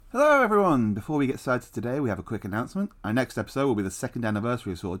Hello everyone! Before we get started today, we have a quick announcement. Our next episode will be the second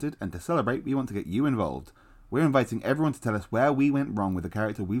anniversary of Sorted, and to celebrate, we want to get you involved. We're inviting everyone to tell us where we went wrong with the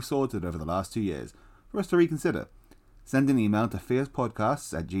character we've sorted over the last 2 years, for us to reconsider. Send an email to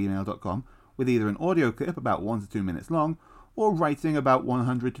fiercepodcasts@gmail.com with either an audio clip about 1 to 2 minutes long, or writing about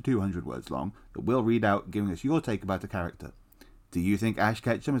 100 to 200 words long, that we'll read out giving us your take about the character. Do you think Ash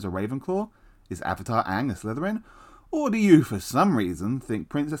Ketchum is a Ravenclaw? Is Avatar Aang a Slytherin? Or do you, for some reason, think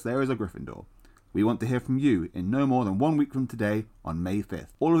Princess Leia is a Gryffindor? We want to hear from you in no more than 1 week from today, on May 5th.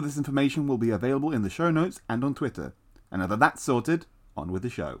 All of this information will be available in the show notes and on Twitter. And now that that's sorted, on with the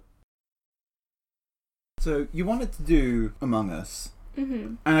show. So, you wanted to do Among Us.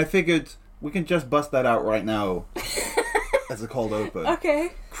 Mm-hmm. And I figured we can just bust that out right now as a cold open.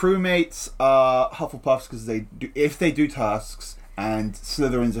 Okay. Crewmates are Hufflepuffs because if they do tasks, and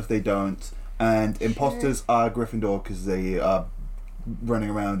Slytherins if they don't. And imposters are Gryffindor because they are running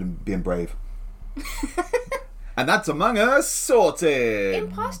around and being brave. And that's Among Us sorted!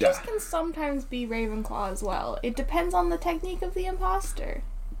 Imposters can sometimes be Ravenclaw as well. It depends on the technique of the imposter.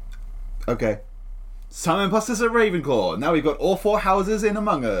 Okay. Some imposters are Ravenclaw. Now we've got all 4 houses in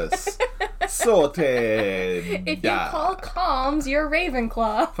Among Us. Sorted! If you call comms, you're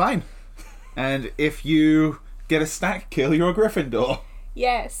Ravenclaw. Fine. And if you get a stack kill, you're a Gryffindor.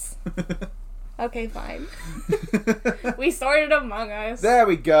 Yes. Okay, fine. We sorted Among Us. There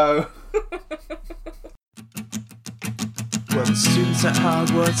we go. Well, the students at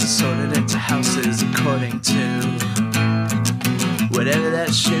Hogwarts are sorted into houses according to whatever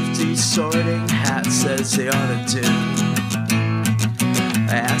that shifty sorting hat says they ought to do.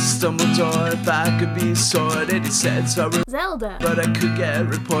 I asked Dumbledore if I could be sorted. He said sorry, Zelda. but I could get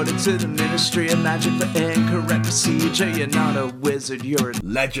reported to the Ministry of Magic for incorrect procedure. You're not a wizard, you're a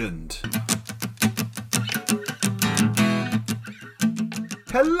Legend.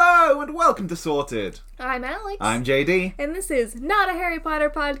 Hello and welcome to Sorted. I'm Alex. I'm JD. And this is not a Harry Potter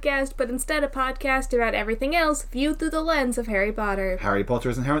podcast, but instead a podcast about everything else viewed through the lens of Harry Potter. Harry Potter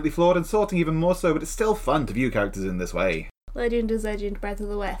is inherently flawed and sorting even more so, but it's still fun to view characters in this way. Legend is legend, Breath of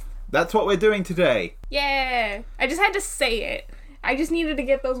the Wild. That's what we're doing today. Yeah! I just had to say it. I just needed to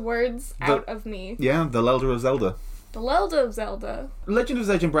get those words out of me. Yeah, the Elder of Zelda. The Lelda of Zelda. Legend of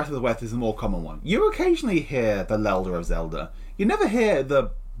Zelda and Breath of the Wild is the more common one. You occasionally hear the Elder of Zelda. You never hear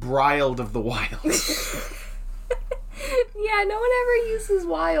the Briled of the Wild. Yeah, no one ever uses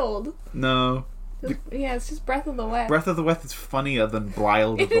wild. No. Yeah, it's just Breath of the Wild. Breath of the Wild is funnier than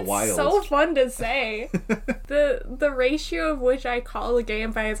Briled of the Wild. It's so fun to say. The ratio of which I call a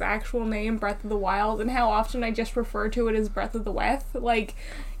game by its actual name, Breath of the Wild, and how often I just refer to it as Breath of the Wild,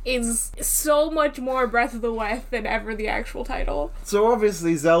 is so much more Breath of the Wild than ever the actual title. So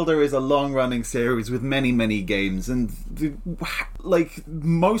obviously Zelda is a long-running series with many, many games, and for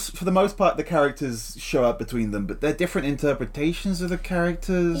the most part the characters show up between them, but they're different interpretations of the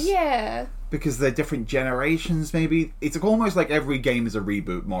characters. Yeah. Because they're different generations, maybe. It's almost like every game is a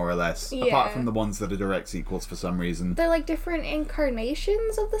reboot, more or less. Yeah. Apart from the ones that are direct sequels for some reason. They're like different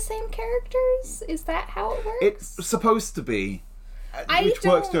incarnations of the same characters? Is that how it works? It's supposed to be. Which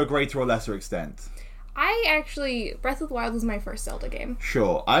works to a greater or lesser extent. Breath of the Wild was my first Zelda game.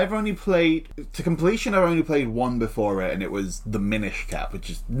 Sure. I've only played one before it, and it was the Minish Cap, which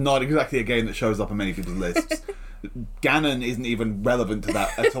is not exactly a game that shows up on many people's lists. Ganon isn't even relevant to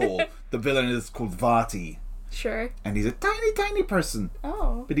that at all. The villain is called Vati. Sure. And he's a tiny, tiny person.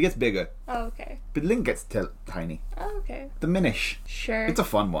 Oh. But he gets bigger. Oh, okay. But Link gets tiny. Oh, okay. The Minish. Sure. It's a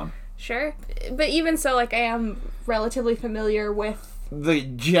fun one. Sure. But even so, I am relatively familiar with the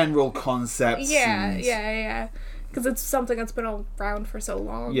general concepts. Yeah. Because it's something that's been around for so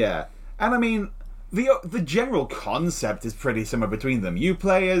long. Yeah. And I mean, the general concept is pretty similar between them. You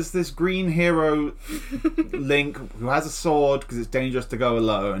play as this green hero, Link, who has a sword because it's dangerous to go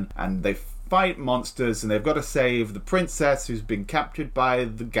alone, and they fight monsters, and they've got to save the princess who's been captured by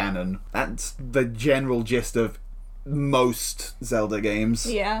the Ganon. That's the general gist of most Zelda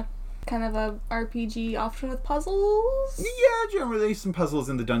games. Yeah. Kind of a RPG often with puzzles. Yeah, generally some puzzles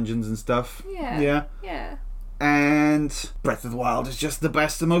in the dungeons and stuff. Yeah. And Breath of the Wild is just the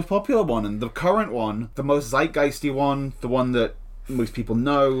best and most popular one, and the current one, the most zeitgeisty one, the one that most people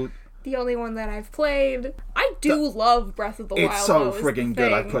know. The only one that I've played. I love Breath of the Wild. It's so friggin'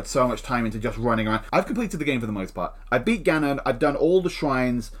 good. I've put so much time into just running around. I've completed the game for the most part. I beat Ganon, I've done all the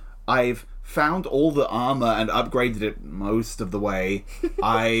shrines, I've found all the armor and upgraded it most of the way.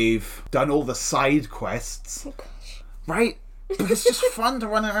 I've done all the side quests. Oh gosh. Right? But it's just fun to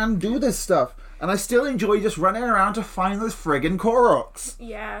run around and do this stuff. And I still enjoy just running around to find those friggin' Koroks.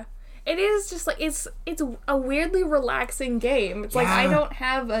 Yeah. It is just like it's a weirdly relaxing game. It's like I don't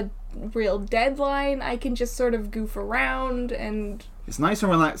have a real deadline. I can just sort of goof around and It's nice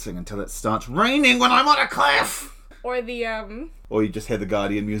and relaxing until it starts raining when I'm on a cliff. or the Or you just hear the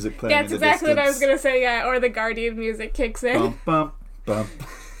Guardian music playing. That's in the exactly what I was distance. gonna say, yeah, or the Guardian music kicks in. Bum, bum, bum.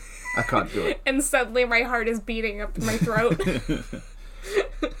 I can't do it. And suddenly my heart is beating up in my throat.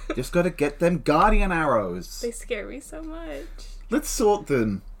 Just gotta get them Guardian arrows. They scare me so much. Let's sort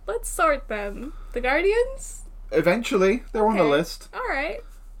them. Let's sort them. The Guardians? Eventually, they're on the Okay. list. Alright.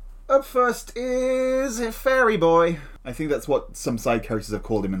 Up first is Fairy Boy. I think that's what some side characters have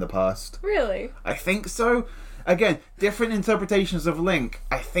called him in the past. Really? I think so. Again, different interpretations of Link.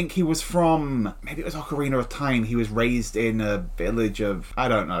 I think he was from... Maybe it was Ocarina of Time. He was raised in a village of... I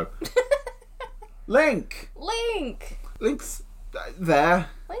don't know. Link! Link! Link's there.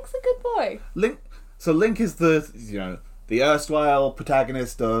 Link's a good boy. Link is the erstwhile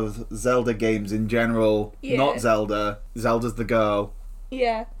protagonist of Zelda games in general. Yeah. Not Zelda. Zelda's the girl.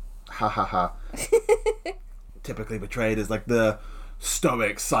 Yeah. Ha ha ha. Typically portrayed as like the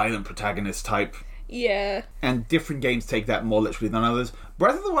stoic, silent protagonist type. Yeah. And different games take that more literally than others.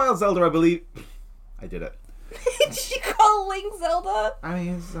 Breath of the Wild Zelda, I believe... I did it. Did you call Link Zelda? I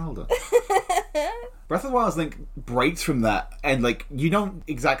mean, it's Zelda. Breath of the Wild's Link breaks from that, and like you don't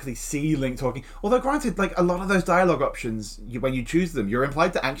exactly see Link talking. Although, granted, like a lot of those dialogue options, when you choose them, you're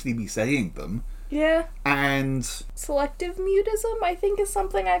implied to actually be saying them. Yeah. And Selective mutism, I think, is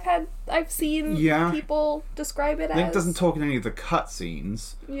something I've seen people describe it as. Link doesn't talk in any of the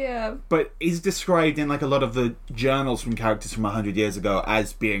cutscenes, Yeah. but is described in like a lot of the journals from characters from 100 years ago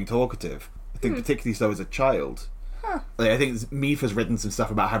as being talkative. I think particularly so as a child. Huh. Like, I think Mifa's written some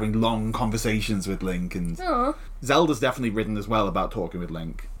stuff about having long conversations with Link, and Oh. Zelda's definitely written as well about talking with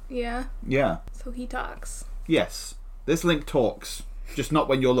Link. Yeah. Yeah. So he talks. Yes. This Link talks, just not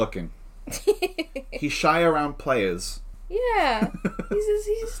when you're looking. He's shy around players. Yeah. He's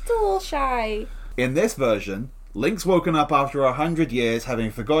just a little shy. In this version, Link's woken up after 100 years having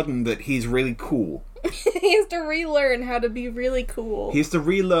forgotten that he's really cool. He has to relearn how to be really cool. He has to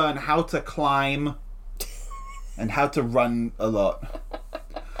relearn how to climb and how to run a lot.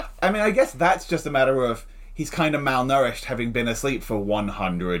 I mean, I guess that's just a matter of he's kind of malnourished having been asleep for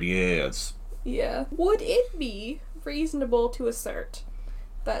 100 years. Yeah. Would it be reasonable to assert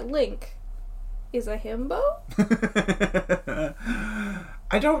that Link is a himbo?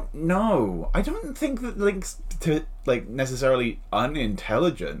 I don't know. I don't think that Link's necessarily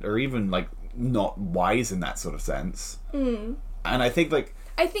unintelligent or even like not wise in that sort of sense. And I think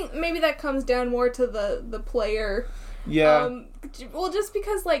I think maybe that comes down more to the player. yeah. Well, just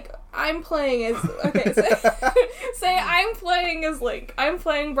because like I'm playing as say I'm playing as Link. I'm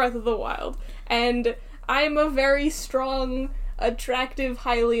playing Breath of the Wild, and I'm a very strong, attractive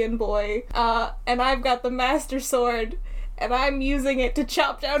Hylian boy, and I've got the Master Sword, and I'm using it to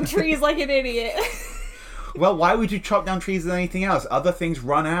chop down trees like an idiot. Well, why would you chop down trees with anything else? Other things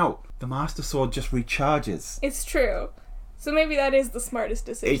run out. The Master Sword just recharges. It's true. So maybe that is the smartest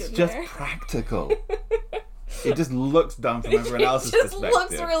decision. It's just there. practical. It just looks dumb from everyone else's It just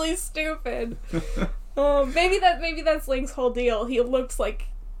perspective. looks really stupid. Maybe that's Link's whole deal. He looks like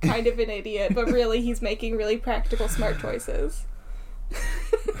kind of an idiot, but really he's making really practical, smart choices.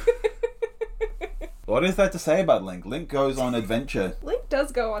 What is that to say about Link? Link goes on adventure. Link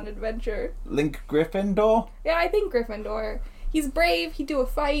does go on adventure. Link Gryffindor? Yeah, I think Gryffindor. He's brave, he do a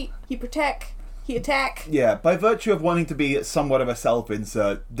fight, he protect, he attack. Yeah, by virtue of wanting to be somewhat of a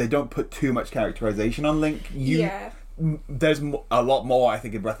self-insert, they don't put too much characterization on Link. Yeah. There's a lot more, I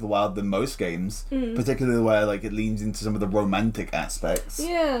think, in Breath of the Wild than most games, particularly where like it leans into some of the romantic aspects.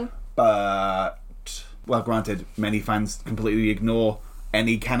 Yeah. But, well, granted, many fans completely ignore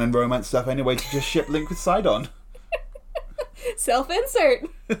any canon romance stuff anyway to just ship Link with Sidon. Self-insert.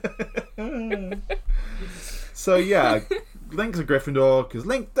 So yeah, Link's a Gryffindor because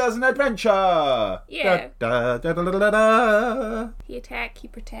Link does an adventure. Yeah. Da, da, da, da, da, da. He attack, he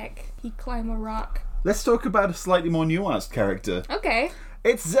protect, he climb a rock. Let's talk about a slightly more nuanced character. Okay.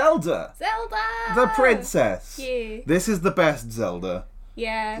 It's Zelda, Zelda! the princess. Yeah. This is the best Zelda.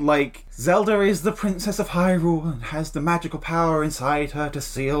 Yeah. Like, Zelda is the princess of Hyrule and has the magical power inside her to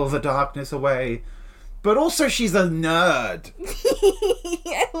seal the darkness away. But also she's a nerd.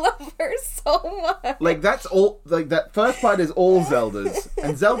 I love her so much. Like, that's all, like, that first part is all Zelda's.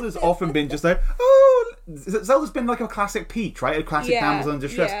 And Zelda's often been just like, oh, Zelda's been like a classic Peach, right? A classic damsel in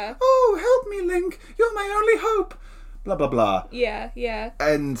distress. Yeah. Oh, help me, Link. You're my only hope. Blah, blah, blah. Yeah, yeah.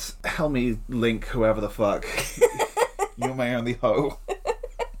 And help me, Link, whoever the fuck. You're my only hope.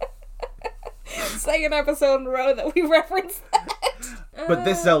 Second episode in a row that we referenced that. But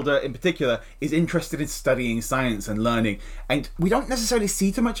this Zelda in particular is interested in studying science and learning, and we don't necessarily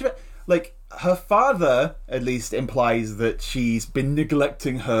see too much of it. Like, her father, at least, implies that she's been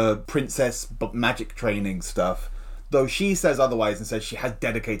neglecting her princess magic training stuff, though she says otherwise and says she has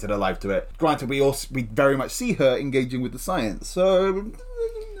dedicated her life to it. Granted, we very much see her engaging with the science, so...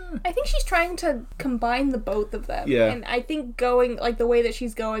 I think she's trying to combine the both of them. Yeah. And I think the way that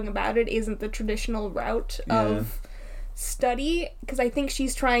she's going about it isn't the traditional route of study, because I think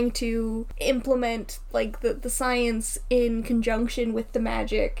she's trying to implement, like, the science in conjunction with the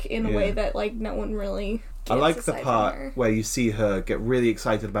magic in a way that, like, no one really I gets like the aside part from her. where you see her get really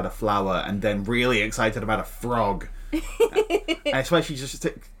excited about a flower and then really excited about a frog. And I swear she just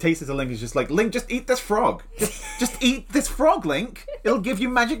tastes it to Link and is just like, Link, just eat this frog. Just eat this frog, Link. It'll give you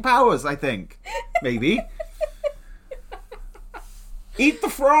magic powers, I think. Maybe. Eat the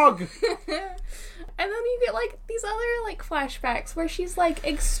frog! And then you get, like, these other, like, flashbacks where she's, like,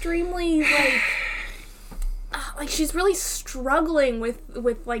 extremely, like, she's really struggling with,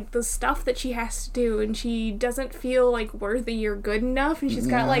 like, the stuff that she has to do, and she doesn't feel, like, worthy or good enough, and she's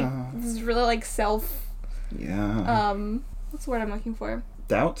got, like, this really, like, Yeah. what's the word I'm looking for?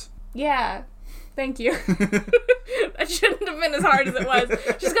 Doubt? Yeah. Thank you. That shouldn't have been as hard as it was.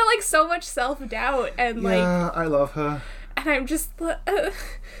 She's got, like, so much self-doubt, and, like... Yeah, I love her. And I'm just...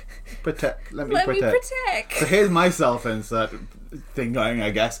 Protect. Let me Let protect. me protect. So here's my self-insert thing going,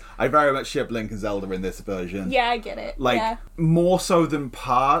 I guess. I very much ship Link and Zelda in this version. Yeah, I get it. Like, yeah. more so than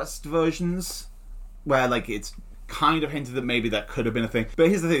past versions, where, like, it's kind of hinted that maybe that could have been a thing. But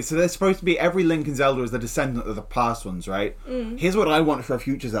here's the thing. So there's supposed to be every Link and Zelda is the descendant of the past ones, right? Here's what I want for a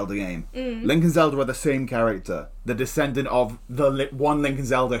future Zelda game. Link and Zelda are the same character. The descendant of the one Link and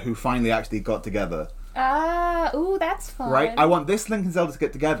Zelda who finally actually got together. Ooh, that's fun. Right? I want this Link and Zelda to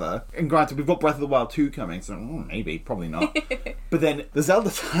get together. And granted, we've got Breath of the Wild 2 coming, so maybe, probably not. But then, the Zelda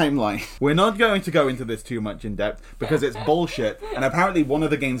timeline. We're not going to go into this too much in depth, because it's bullshit. And apparently one of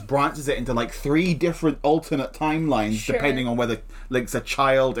the games branches it into, like, 3 different alternate timelines, Sure. depending on whether Link's a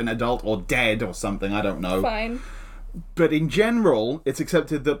child, an adult, or dead, or something. I don't know. Fine. But in general, it's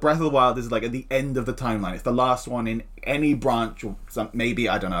accepted that Breath of the Wild is, like, at the end of the timeline. It's the last one in any branch, or maybe,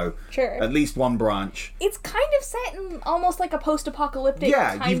 I don't know. Sure. At least one branch. It's kind of set in almost like a post-apocalyptic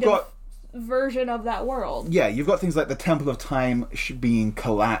kind of version of that world. Yeah, you've got things like the Temple of Time being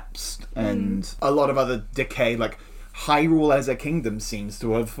collapsed, and a lot of other decay, like Hyrule as a kingdom seems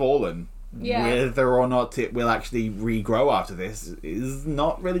to have fallen. Yeah. Whether or not it will actually regrow after this is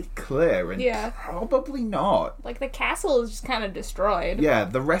not really clear, and probably not. Like, the castle is just kind of destroyed. Yeah,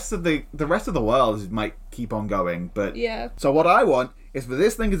 the rest of the world might keep on going, but Yeah. So what I want is for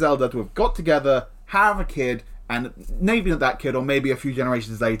this Link and Zelda to have got together, have a kid, and maybe not that kid, or maybe a few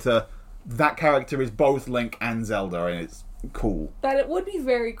generations later, that character is both Link and Zelda, and it's cool. That it would be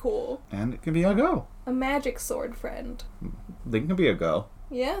very cool. And it can be a girl. A magic sword friend. Link can be a girl.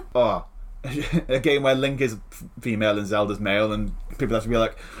 Yeah. Oh, a game where Link is female and Zelda's male, and people have to be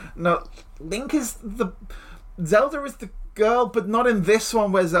like, no, Zelda is the girl, but not in this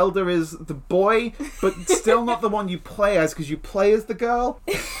one where Zelda is the boy, but still not the one you play as, because you play as the girl.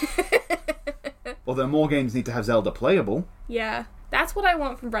 Although more games need to have Zelda playable. Yeah. That's what I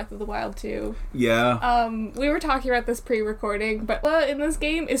want from Breath of the Wild 2. Yeah. We were talking about this pre-recording, but in this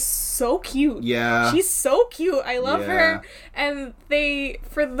game is so cute. Yeah. She's so cute. I love Yeah. her. And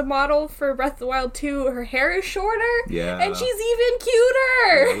for the model for Breath of the Wild 2, her hair is shorter. Yeah. And she's even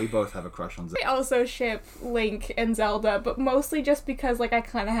cuter. Yeah, we both have a crush on Zelda. I also ship Link and Zelda, but mostly just because, like, I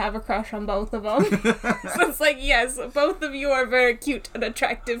kind of have a crush on both of them. So it's like, yes, both of you are very cute and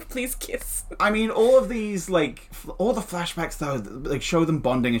attractive. Please kiss. I mean, all of these, like, all the flashbacks, though, like, show them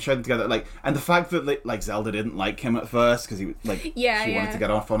bonding and show them together, like, and the fact that, like, Zelda didn't like him at first, because he, like, she wanted to get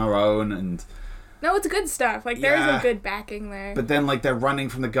off on her own, and... No, it's good stuff. Like, there's Yeah. a good backing there. But then, like, they're running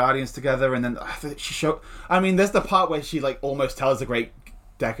from the Guardians together, and then I mean, there's the part where she, like, almost tells the Great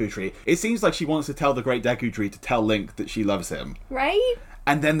Deku Tree. It seems like she wants to tell the Great Deku Tree to tell Link that she loves him. Right?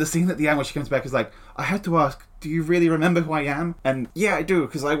 And then the scene at the end where she comes back is like, I had to ask, do you really remember who I am? And yeah, I do,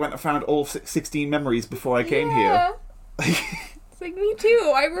 because I went and found all 16 memories before I came here. It's like, me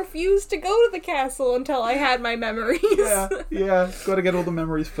too. I refused to go to the castle until I had my memories. yeah, gotta get all the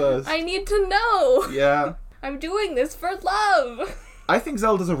memories first. I need to know. Yeah. I'm doing this for love. I think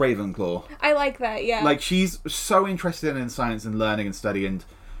Zelda's a Ravenclaw. I like that, yeah. Like, she's so interested in science and learning and study, and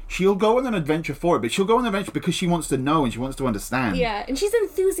she'll go on an adventure for it, but she'll go on an adventure because she wants to know and she wants to understand. Yeah, and she's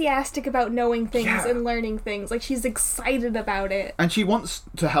enthusiastic about knowing things Yeah. and learning things. Like, she's excited about it. And she wants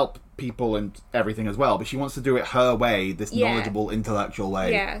to help people and everything as well, but she wants to do it her way, this knowledgeable, intellectual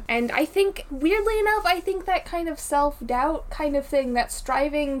way. Yeah, and I think, weirdly enough, I think that kind of self-doubt kind of thing, that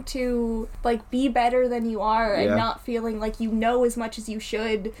striving to, like, be better than you are and not feeling like you know as much as you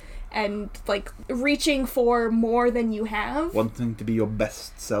should, and, like, reaching for more than you have. Wanting to be your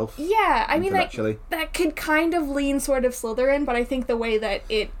best self. Yeah, I mean, that could kind of lean sort of Slytherin, but I think the way that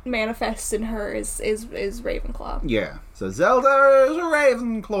it manifests in her is Ravenclaw. Yeah. So Zelda is a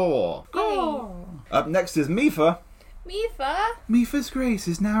Ravenclaw. Oh. Up next is Mifa. Mifa? Mifa's grace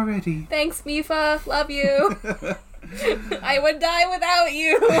is now ready. Thanks, Mifa. Love you. I would die without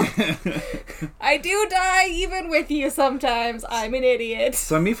you. I do die even with you sometimes. I'm an idiot.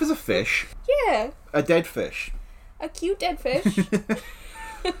 So Mifa's a fish. Yeah. A dead fish. A cute dead fish.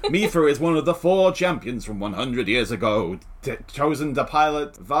 Mifa is one of the 4 champions from 100 years ago, chosen to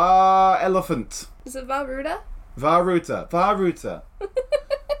pilot Var-Elephant. Is it Varuta? Varuta.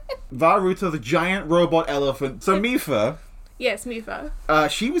 Varuta, the giant robot elephant. So Mifa... Yes, Mifa.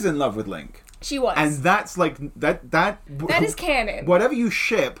 She was in love with Link. She was. And that's like... That is canon. Whatever you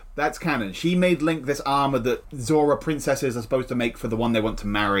ship, that's canon. She made Link this armor that Zora princesses are supposed to make for the one they want to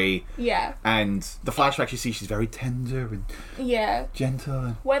marry. Yeah. And the flashback you see, she's very tender and gentle.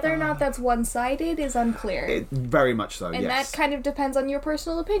 And, whether or not that's one-sided is unclear. Very much so, and yes. that kind of depends on your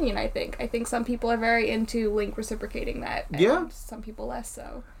personal opinion, I think. I think some people are very into Link reciprocating that. And some people less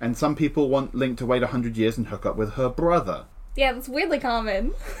so. And some people want Link to wait 100 years and hook up with her brother. Yeah, that's weirdly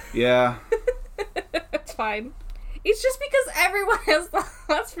common. Yeah. It's fine. It's just because everyone has the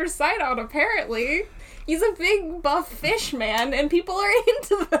lust for Sidon, apparently. He's a big buff fish man, and people are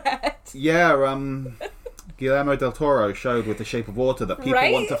into that. Yeah, Guillermo del Toro showed with The Shape of Water that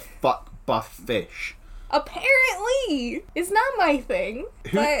people want to fuck buff fish. Apparently! It's not my thing,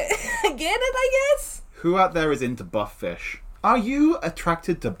 but I get it, I guess. Who out there is into buff fish? Are you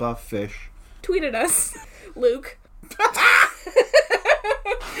attracted to buff fish? Tweet at us, Luke.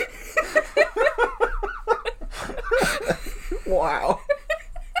 Wow.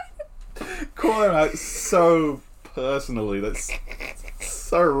 Call him out so personally. That's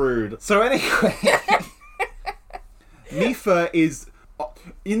so rude. So anyway, Mifa is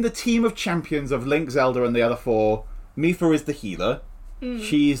in the team of champions of Link, Zelda, and the other 4. Mifa is the healer.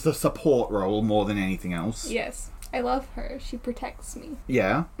 She's the support role more than anything else. Yes. I love her. She protects me.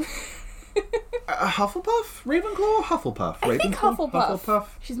 Yeah. Hufflepuff? Ravenclaw? Hufflepuff? I think Hufflepuff. Hufflepuff.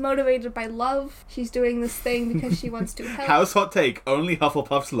 She's motivated by love. She's doing this thing because she wants to help. House hot take. Only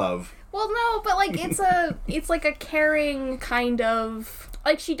Hufflepuffs love. Well, no, but like it's like a caring kind of,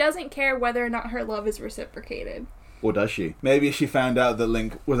 like, she doesn't care whether or not her love is reciprocated. Or does she? Maybe if she found out that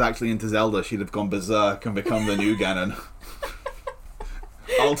Link was actually into Zelda, she'd have gone berserk and become the new Ganon.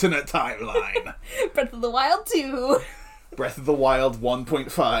 Alternate timeline. Breath of the Wild 2. Breath of the Wild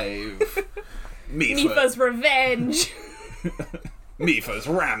 1.5. Mifa's revenge. Mifa's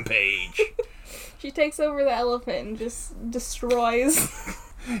rampage. She takes over the elephant and just destroys.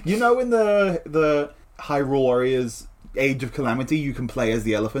 You know, in the Hyrule Warriors Age of Calamity, you can play as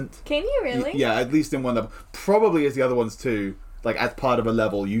the elephant. Can you really? Yeah, at least in one level. Probably as the other ones too. Like, as part of a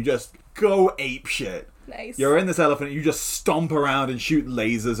level, you just go ape shit. Nice. You're in this elephant, you just stomp around and shoot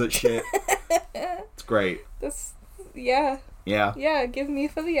lasers at shit. It's great. Yeah. Yeah. Yeah, give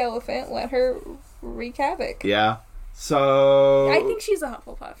Mifa the elephant, let her wreak havoc. Yeah. So... I think she's a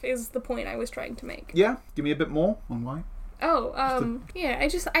Hufflepuff, is the point I was trying to make. Yeah, give me a bit more on why. Yeah,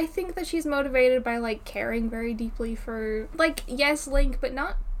 I think that she's motivated by, like, caring very deeply for, like, yes, Link, but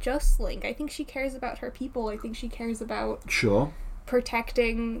not just Link. I think she cares about her people. I think she cares about... Sure.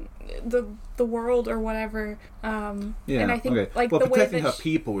 Protecting the world or whatever. Yeah, and I think, like, well, the way protecting that her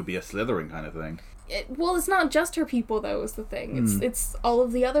people would be a Slytherin kind of thing. Well, it's not just her people, though, is the thing. It's all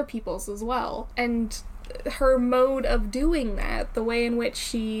of the other peoples as well. And her mode of doing that, the way in which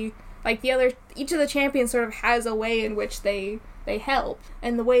she... Like, each of the champions sort of has a way in which they help.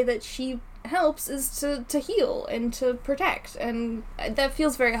 And the way that she helps is to heal and to protect. And that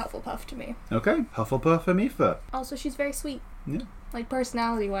feels very Hufflepuff to me. Okay, Hufflepuff and Mifa. Also, she's very sweet. Yeah. Like,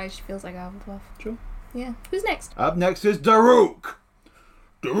 personality-wise, she feels like a Hufflepuff. Sure. Yeah. Who's next? Up next is Daruk.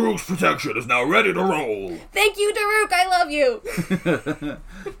 Daruk's protection is now ready to roll. Thank you, Daruk! I love you!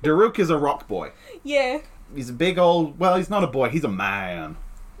 Daruk is a rock boy. Yeah. He's a big old... Well, he's not a boy, he's a man.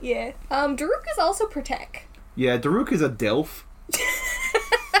 Yeah. Daruk is also Protect. Yeah, Daruk is a DILF.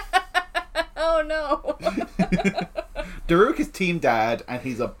 Oh, no. Daruk is Team Dad, and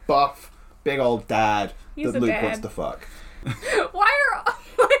he's a buff, big old dad He's that a Luke dad. wants to fuck. Why are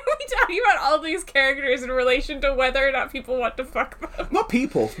we talking about all these characters in relation to whether or not people want to fuck them? Not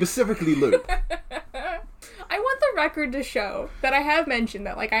people, specifically Luke. I want the record to show that I have mentioned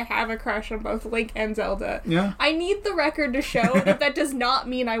that, like, I have a crush on both Link and Zelda. Yeah. I need the record to show that does not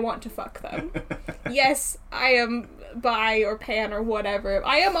mean I want to fuck them. Yes, I am bi or pan or whatever.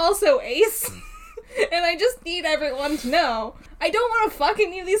 I am also ace. And I just need everyone to know. I don't want to fuck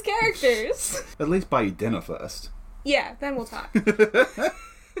any of these characters. At least buy you dinner first. Yeah, then we'll talk.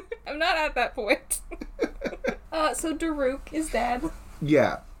 I'm not at that point. So Daruk is dead.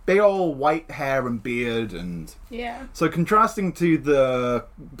 Yeah. Big old white hair and beard, and Yeah. so contrasting to the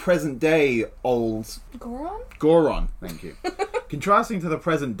present day old Goron? Thank you. Contrasting to the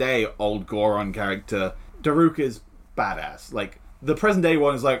present day old Goron character, Daruk is badass. Like, the present day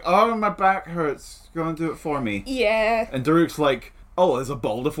one is like, oh, my back hurts, go and do it for me. Yeah. And Daruk's like, oh, there's a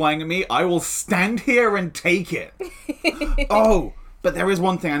boulder flying at me, I will stand here and take it. Oh, but there is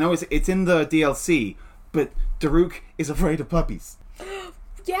one thing, I know it's in the DLC, but Daruk is afraid of puppies.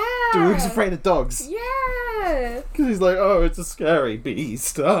 Yeah. Daruk's afraid of dogs. Yeah. Because he's like, oh, it's a scary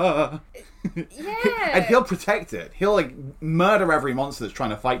beast. Ah. Yeah. And he'll protect it. He'll, like, murder every monster that's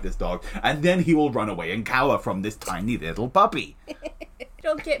trying to fight this dog, and then he will run away and cower from this tiny little puppy.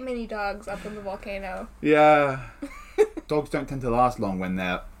 Don't get many dogs up in the volcano. Yeah. Dogs don't tend to last long when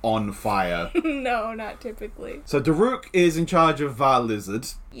they're on fire. No, not typically. So Daruk is in charge of Var Lizard.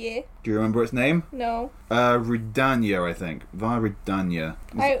 Yeah. Do you remember its name? No. Ridania, I think. Var Ridania.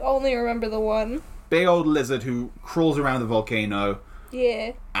 I only remember the one. Big old lizard who crawls around the volcano.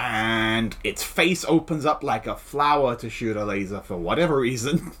 Yeah. And its face opens up like a flower to shoot a laser for whatever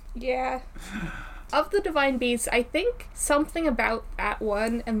reason. Yeah. Of the Divine Beasts, I think something about that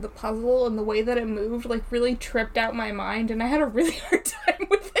one and the puzzle and the way that it moved, like, really tripped out my mind, and I had a really hard time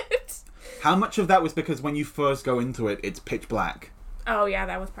with it. How much of that was because when you first go into it, it's pitch black? Oh, yeah,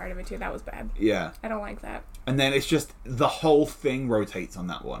 that was part of it, too. That was bad. Yeah. I don't like that. And then it's just, the whole thing rotates on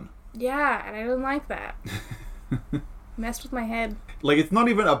that one. Yeah, and I didn't like that. Messed with my head. Like, it's not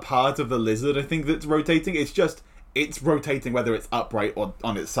even a part of the lizard, I think, that's rotating. It's just, it's rotating whether it's upright or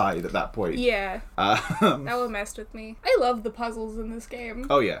on its side at that point. Yeah. That one messed with me. I love the puzzles in this game.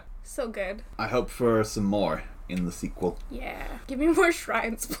 Oh, yeah. So good. I hope for some more in the sequel. Yeah. Give me more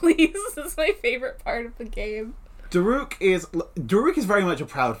shrines, please. This is my favorite part of the game. Daruk is very much a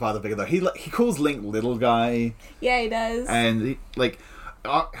proud father figure, though. He calls Link little guy. Yeah, he does. And,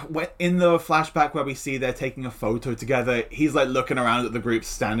 in the flashback where we see they're taking a photo together, he's, like, looking around at the group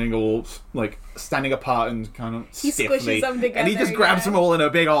standing apart and kind of He stiffly. squishes them together, and he just grabs them all in a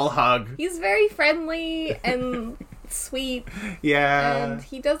big old hug. He's very friendly and sweet. Yeah. And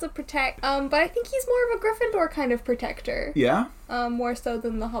he does protect, but I think he's more of a Gryffindor kind of protector. Yeah? More so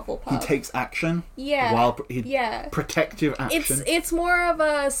than the Hufflepuff. He takes action. Yeah. Yeah. Protective action. It's more of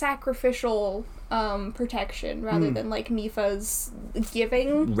a sacrificial protection rather than like Mipha's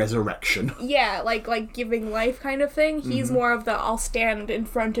giving. Resurrection. Yeah, like giving life kind of thing. He's more of the I'll stand in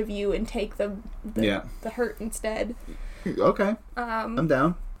front of you and take the hurt instead. Okay. I'm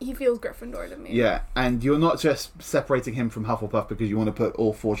down. He feels Gryffindor to me. Yeah, and you're not just separating him from Hufflepuff because you want to put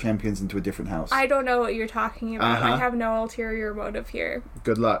all 4 champions into a different house. I don't know what you're talking about. I have no ulterior motive here.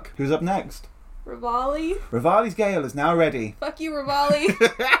 Good luck. Who's up next? Rivali? Rivali's Gale is now ready. Fuck you, Rivali.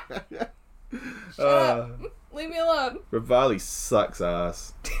 Shut up. Leave me alone. Rivali sucks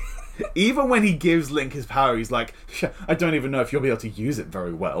ass. Even when he gives Link his power, he's like, I don't even know if you'll be able to use it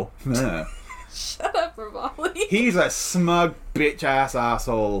very well. Yeah. Shut up, Rivali. He's a smug bitch-ass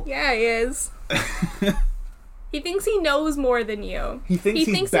asshole. Yeah, he is. He thinks he knows more than you. He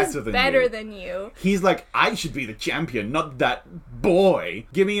thinks he's better than you. He's like, I should be the champion, not that boy.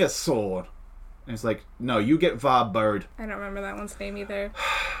 Give me a sword. And it's like, no, you get Varbird. I don't remember that one's name either.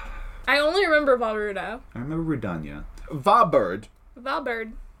 I only remember Valruda. I remember Rudania. Varbird.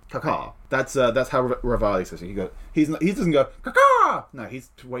 Valbird. Caca. That's how Rivali says it. He doesn't go caca. No, he's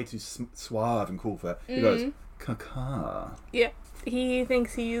way too suave and cool for it. He goes caca. Yeah, he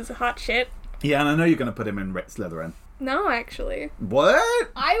thinks he's hot shit. Yeah, and I know you're gonna put him in Slytherin. No, actually. What?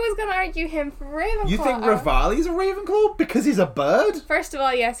 I was gonna argue him for Ravenclaw. You think Rivali's a Ravenclaw because he's a bird? First of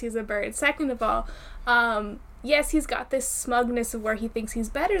all, yes, he's a bird. Second of all, yes, he's got this smugness of where he thinks he's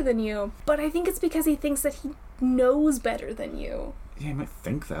better than you, but I think it's because he thinks that he knows better than you. Yeah, he might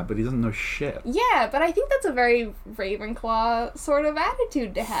think that, but he doesn't know shit. Yeah, but I think that's a very Ravenclaw sort of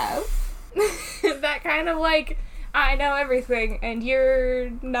attitude to have. That kind of like, I know everything, and you're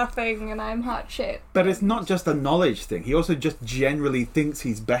nothing, and I'm hot shit. But it's not just a knowledge thing. He also just generally thinks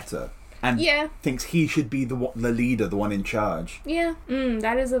he's better. And thinks he should be the leader, the one in charge. Yeah,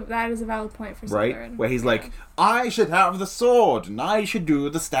 that is a valid point for Slytherin. Right? Where he's like, I should have the sword, and I should do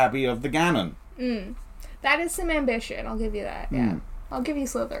the stabby of the Ganon. That is some ambition, I'll give you that, yeah. I'll give you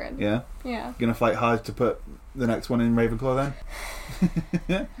Slytherin. Yeah? Yeah. Gonna fight hard to put the next one in Ravenclaw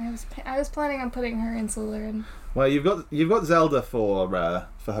then? I was planning on putting her in Slytherin. Well, you've got Zelda for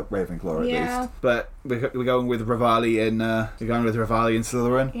Ravenclaw at least, but we're going with Rivali in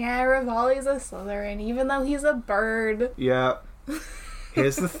Slytherin. Yeah, Rivali's a Slytherin, even though he's a bird. Yeah.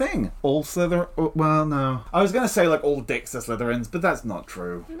 Here's the thing: all Slytherin. Well, no, I was gonna say like all dicks are Slytherins, but that's not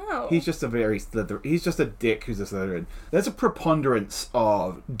true. No, he's just He's just a dick who's a Slytherin. There's a preponderance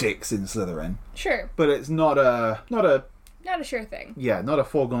of dicks in Slytherin. Sure, but it's not a sure thing. Yeah, not a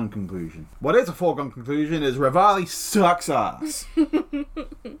foregone conclusion. What is a foregone conclusion is Rivali sucks ass.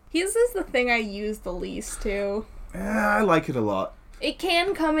 His is the thing I use the least too. Yeah, I like it a lot. It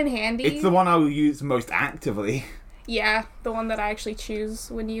can come in handy. It's the one I will use most actively. Yeah, the one that I actually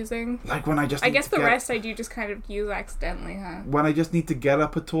choose when using. Like when I just... I guess the rest I do just kind of use accidentally, huh? When I just need to get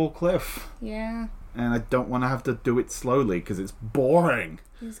up a tall cliff. Yeah. And I don't want to have to do it slowly because it's boring.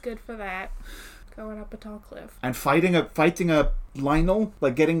 He's good for that. Going up a tall cliff. And fighting a Lionel,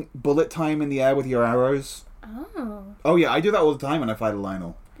 like getting bullet time in the air with your arrows. Oh. Oh yeah, I do that all the time when I fight a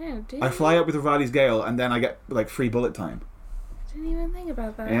Lionel. Oh, dude. I fly up with Rivali's Gale and then I get like free bullet time. Didn't even think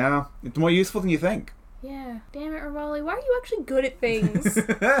about that. Yeah, it's more useful than you think. Yeah. Damn it, Rivali. Why are you actually good at things?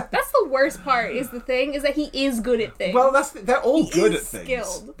 That's the worst part, is that he is good at things. Well, they're all good at things.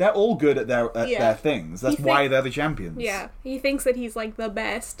 Skilled. They're all good at their things. That's why they're the champions. Yeah. He thinks that he's, like, the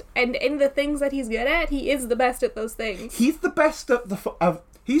best. And in the things that he's good at, he is the best at those things. He's the best at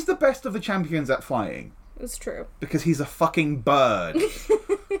he's the best of the champions at flying. It's true. Because he's a fucking bird.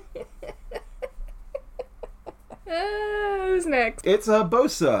 Who's next? It's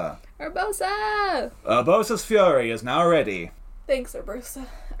Urbosa. Urbosa! Urbosa's fury is now ready. Thanks, Urbosa.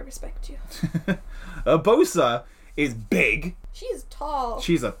 I respect you. Urbosa is big. She's tall.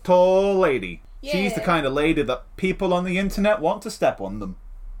 She's a tall lady. Yeah. She's the kind of lady that people on the internet want to step on them.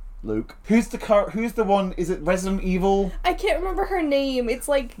 Luke. Who's the one? Is it Resident Evil? I can't remember her name. It's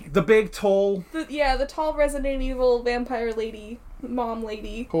like... The big, tall... the tall Resident Evil vampire lady. Mom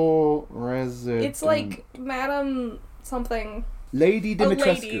lady. Tall Resident... It's like Madam something. Lady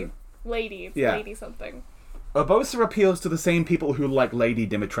Dimitrescu. Lady. It's Yeah. Lady something. Urbosa appeals to the same people who like Lady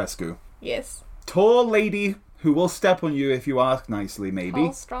Dimitrescu. Yes. Tall lady who will step on you if you ask nicely, maybe.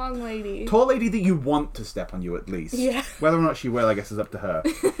 Tall, strong lady. Tall lady that you want to step on you, at least. Yeah. Whether or not she will, I guess, is up to her.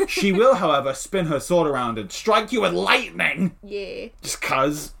 She will, however, spin her sword around and strike you with lightning! Yeah. Just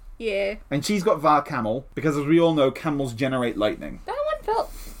 'cause. Yeah. And she's got Var Camel, because as we all know, camels generate lightning. That one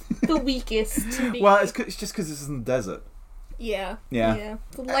felt the weakest to me. Well, it's just because this is in the desert. Yeah. Yeah. Yeah.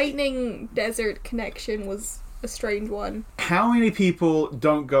 The lightning desert connection was a strange one. How many people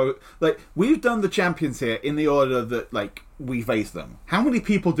don't go... Like, we've done the champions here in the order that, like, we face them. How many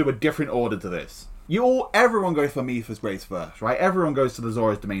people do a different order to this? Everyone goes for Mipha's Grace first, right? Everyone goes to the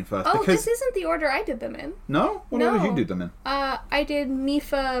Zora's Domain first. Oh, because... this isn't the order I did them in. No? What order did you do them in? I did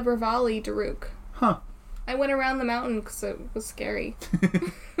Mipha, Rivali, Daruk. Huh. I went around the mountain because it was scary.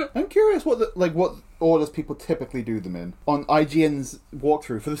 I'm curious what orders people typically do them in. On IGN's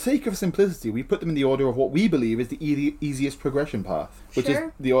walkthrough, for the sake of simplicity, we put them in the order of what we believe is the easiest progression path, which is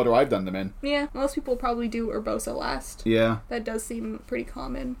the order I've done them in. Yeah, most people probably do Urbosa last. Yeah. That does seem pretty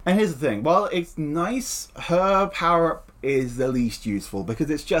common. And here's the thing, while it's nice, her power-up is the least useful, because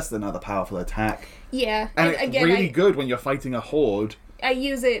it's just another powerful attack. Yeah. And it's again, really good when you're fighting a horde. I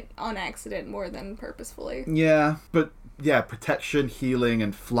use it on accident more than purposefully. Yeah, but yeah, protection, healing,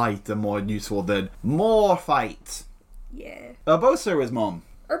 and flight are more useful than more fight. Yeah. Urbosa is mom.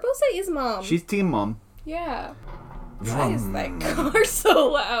 Urbosa is mom. She's team mom. Yeah. Why is that car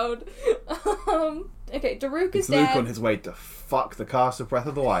so loud? Okay, Daruk is It's Luke dad. on his way to fuck the cast of Breath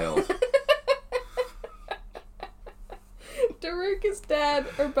of the Wild. Daruk is dad.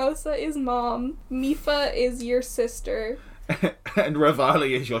 Urbosa is mom. Mipha is your sister. And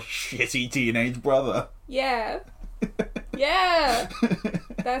Rivali is your shitty teenage brother. Yeah. Yeah.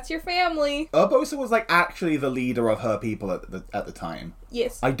 That's your family. Urbosa was like actually the leader of her people at the time.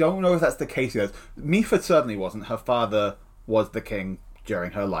 Yes. I don't know if that's the case yet. Mipha certainly wasn't. Her father was the king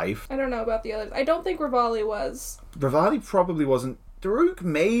during her life. I don't know about the others. I don't think Rivali was. Rivali probably wasn't. Daruk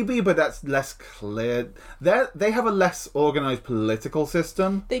maybe, but that's less clear. They have a less organized political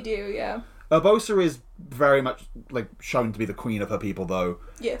system. They do, yeah. Urbosa is very much like shown to be the queen of her people, though.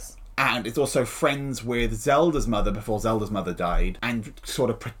 Yes. And it's also friends with Zelda's mother before Zelda's mother died, and sort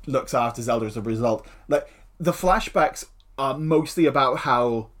of looks after Zelda as a result. Like, the flashbacks are mostly about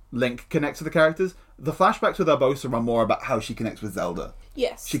how Link connects with the characters. The flashbacks with Urbosa are more about how she connects with Zelda.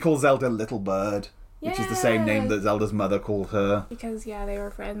 Yes. She calls Zelda Little Bird, which is the same name that Zelda's mother called her. Because, yeah, they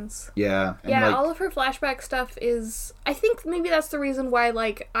were friends. Yeah. And yeah, all of her flashback stuff is... I think maybe that's the reason why,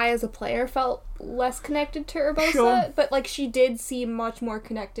 like, I as a player felt less connected to Urbosa, Sure. but like she did seem much more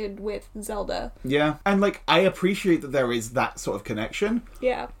connected with Zelda. Yeah. And like, I appreciate that there is that sort of connection.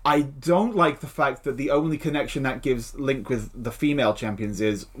 Yeah. I don't like the fact that the only connection that gives Link with the female champions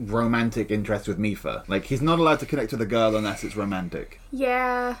is romantic interest with Mipha. Like, he's not allowed to connect with a girl unless it's romantic.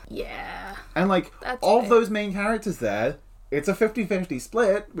 Yeah. And like, That's of fair. those main characters there, it's a 50-50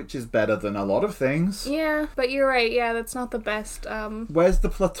 split, which is better than a lot of things. Yeah, but you're right. Yeah, that's not the best. Where's the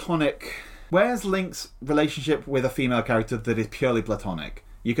platonic... Where's Link's relationship with a female character that is purely platonic?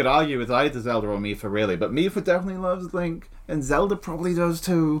 You could argue it's either Zelda or Mipha, really, but Mipha definitely loves Link, and Zelda probably does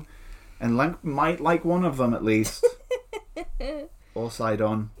too. And Link might like one of them, at least. Or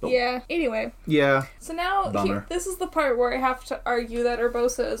Sidon. But Yeah. Anyway, yeah, so now Bummer. this is the part where I have to argue that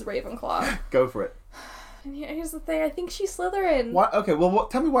Urbosa is Ravenclaw. go for it. And here's the thing: I think she's Slytherin. Why? Okay, well,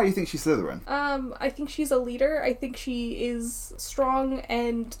 tell me why you think she's Slytherin. I think she's a leader. I think she is strong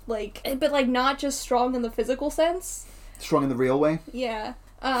and but not just strong in the physical sense. Strong in the real way? Yeah.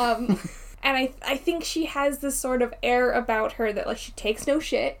 And I think she has this sort of air about her that, like, she takes no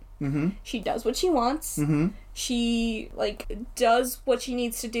shit. Mm-hmm. She does what she wants. Mm-hmm. She, does what she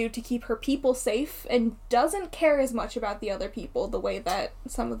needs to do to keep her people safe and doesn't care as much about the other people the way that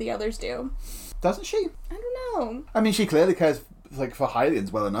some of the others do. Doesn't she? I don't know. I mean, she clearly cares, for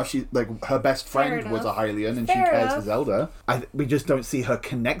Hylians well enough. She, her best friend was a enough. Hylian, and Fair she cares enough. for Zelda. We just don't see her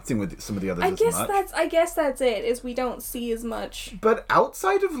connecting with some of the others as much. I guess that's it, is we don't see as much. But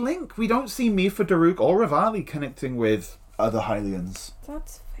outside of Link, we don't see Mipha, Daruk, or Rivali connecting with other Hylians.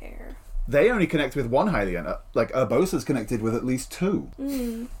 That's fair. They only connect with one Hylian. Urbosa's connected with at least two.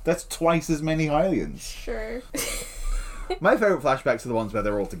 That's twice as many Hylians. Sure. My favourite flashbacks are the ones where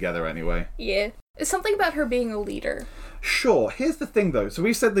they're all together anyway. Yeah. It's something about her being a leader. Sure, here's the thing though. So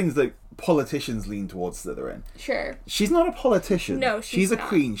we've said things like politicians lean towards Slytherin. Sure. She's not a politician. No, she's a not.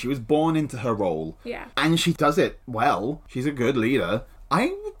 queen. She was born into her role. Yeah. And she does it well. She's a good leader.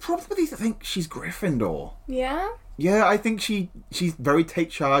 I would probably think she's Gryffindor. Yeah? Yeah, I think she's very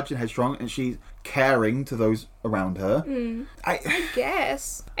take charge and headstrong, and she's caring to those around her. I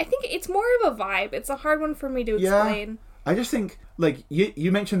guess. I think it's more of a vibe. It's a hard one for me to explain. I just think,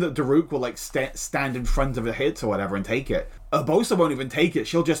 you mentioned that Daruk will, stand in front of a hit or whatever and take it. Urbosa won't even take it.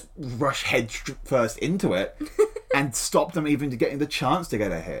 She'll just rush head first into it and stop them even to getting the chance to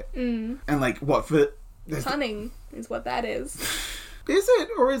get a hit. And, Cunning is what that is. Is it,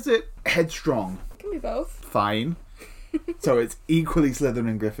 or is it headstrong? It can be both. Fine. So it's equally Slytherin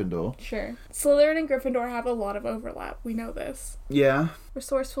and Gryffindor. Sure. Slytherin and Gryffindor have a lot of overlap. We know this. Yeah.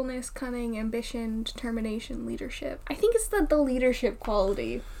 Resourcefulness, cunning, ambition, determination, leadership. I think it's the leadership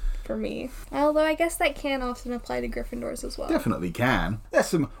quality for me. Although I guess that can often apply to Gryffindors as well. Definitely can. There's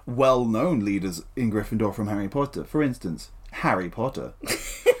some well-known leaders in Gryffindor from Harry Potter. For instance, Harry Potter.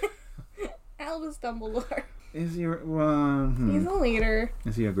 Albus Dumbledore. Is he... He's a leader.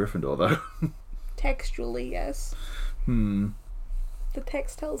 Is he a Gryffindor, though? Textually, yes. The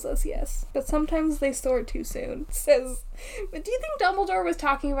text tells us yes. But sometimes they store it too soon. It says... But do you think Dumbledore was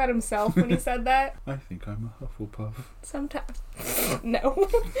talking about himself when he said that? I think I'm a Hufflepuff. Sometimes. No.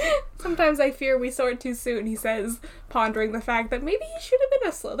 Sometimes I fear we soared too soon, he says, pondering the fact that maybe he should have been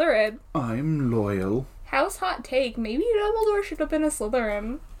a Slytherin. I'm loyal. House hot take, maybe Dumbledore should have been a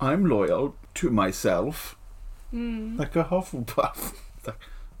Slytherin. I'm loyal to myself. Like a Hufflepuff.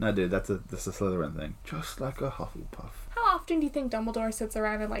 No, dude, that's a Slytherin thing. Just like a Hufflepuff. How often do you think Dumbledore sits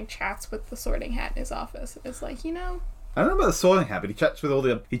around and chats with the Sorting Hat in his office? It's I don't know about the Sorting Hat, but he chats with all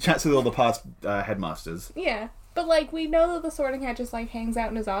the past headmasters. Yeah. But we know that the Sorting Hat just hangs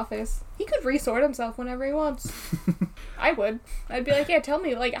out in his office. He could resort himself whenever he wants. I would. I'd be yeah, tell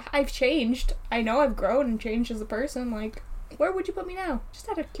me, I've changed. I know I've grown and changed as a person. Where would you put me now? Just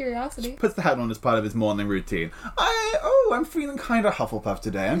out of curiosity. Puts the hat on as part of his morning routine. I'm feeling kind of Hufflepuff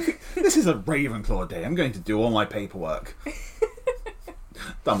today. This is a Ravenclaw day. I'm going to do all my paperwork.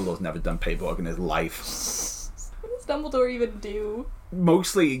 Dumbledore's never done paperwork in his life. What does Dumbledore even do?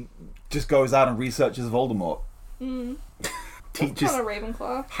 Mostly just goes out and researches Voldemort. Teaches, Kind of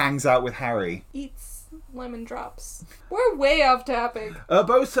Ravenclaw. hangs out with Harry. Eats lemon drops. We're way off topic.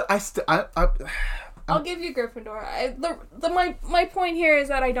 Urbosa, I'll give you Gryffindor. My point here is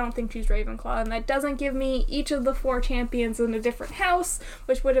that I don't think she's Ravenclaw, and that doesn't give me each of the 4 champions in a different house,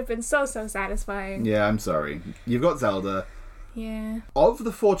 which would have been so satisfying. Yeah, I'm sorry. You've got Zelda. Yeah. Of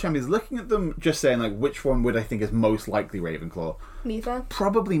the 4 champions, looking at them, just saying, which one would I think is most likely Ravenclaw? Mipha.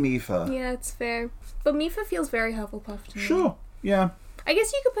 Probably Mipha. Yeah, it's fair. But Mipha feels very Hufflepuff to me. Sure. Yeah. I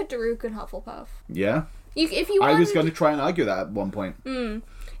guess you could put Daruk in Hufflepuff. Yeah. If you I wanted, was going to try and argue that at one point.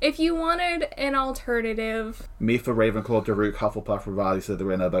 if you wanted an alternative, Mifa, Ravenclaw, Daruk, Hufflepuff, Rivali,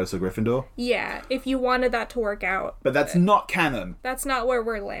 Slytherin, Urbosa, Gryffindor. yeah, if you wanted that to work out, But that's not canon. that's not where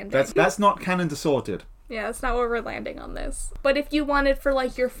we're landing. That's not canon to Sorted. Yeah, that's not where we're landing on this. But if you wanted for,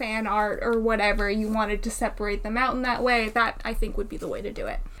 like, your fan art or whatever, you wanted to separate them out in that way, that, I think, would be the way to do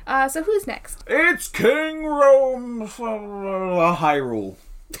it. So who's next? It's King Rome Hyrule.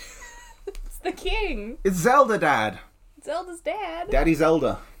 It's the king. It's Zelda Dad. Zelda's dad. Daddy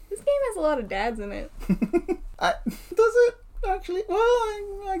Zelda. This game has a lot of dads in it. Does it? Actually, well,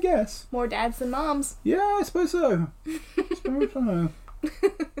 I guess. More dads than moms. Yeah, I suppose so.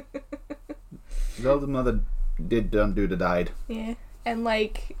 Zelda's mother did do the died. Yeah. And,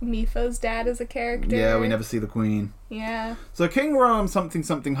 like, Mifa's dad is a character. Yeah, we never see the queen. Yeah. So King Rome something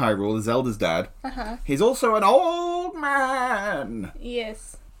Hyrule is Zelda's dad. Uh-huh. He's also an old man.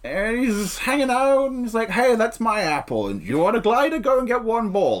 Yes. And he's hanging out and he's like, hey, that's my apple. And you want a glider? Go and get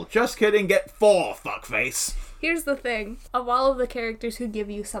 1 ball. Just kidding, get 4, fuckface. Here's the thing. Of all of the characters who give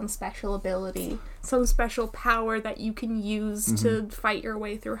you some special ability, some special power that you can use to fight your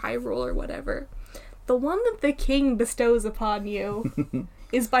way through Hyrule or whatever, the one that the king bestows upon you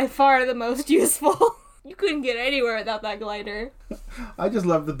is by far the most useful. You couldn't get anywhere without that glider. I just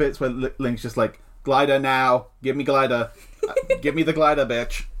love the bits where Link's just like, glider now. Give me glider. Give me the glider,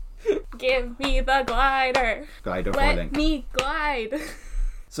 bitch. Give me the glider. Glider for Let Link. me glide.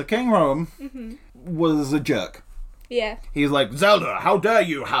 So King Rome was a jerk. Yeah. He's like, Zelda, how dare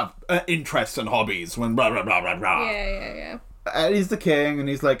you have interests and hobbies when blah, blah, blah, blah, blah. Yeah. And he's the king, and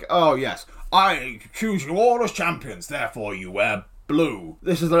he's like, oh, yes, I choose you all as champions, therefore you wear blue.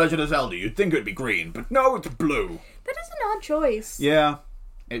 This is the Legend of Zelda. You'd think it would be green, but no, it's blue. That is an odd choice. Yeah.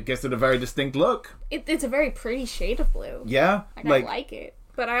 It gives it a very distinct look. It's a very pretty shade of blue. Yeah. I like it.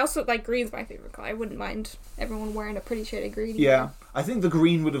 But I also, like, green's my favorite color. I wouldn't mind everyone wearing a pretty shade of green. Yeah. I think the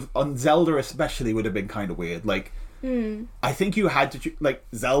green would have, on Zelda especially, would have been kind of weird. Like, I think you had to, like,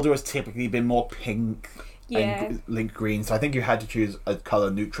 Zelda has typically been more pink and Link green, so I think you had to choose a color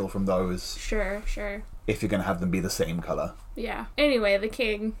neutral from those. Sure. If you're going to have them be the same color. Yeah. Anyway, the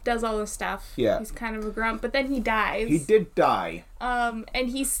king does all this stuff. Yeah. He's kind of a grump, but then he dies. He did die. And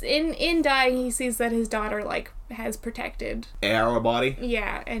he's in dying, he sees that his daughter, like, has protected. Air body.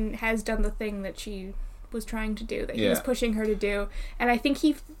 Yeah, and has done the thing that she was trying to do, that he was Yeah. pushing her to do. And I think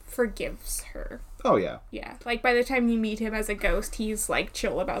he forgives her. Oh, yeah. Yeah. Like, by the time you meet him as a ghost, he's, like,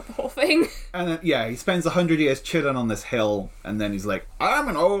 chill about the whole thing. And then, yeah, he spends 100 years chilling on this hill, and then he's like, I'm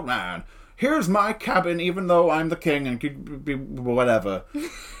an old man. Here's my cabin, even though I'm the king and could be whatever.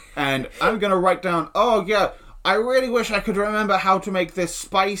 And I'm going to write down, oh, yeah, I really wish I could remember how to make this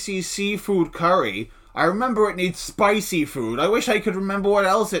spicy seafood curry. I remember it needs spicy food. I wish I could remember what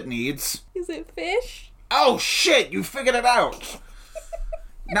else it needs. Is it fish? Oh, shit, you figured it out.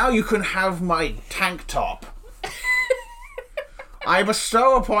 Now you can have my tank top. I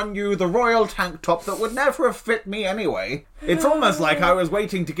bestow upon you the royal tank top that would never have fit me anyway. It's almost like I was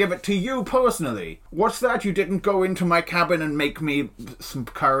waiting to give it to you personally. What's that? You didn't go into my cabin and make me some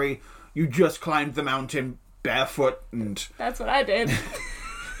curry. You just climbed the mountain barefoot and That's what I did.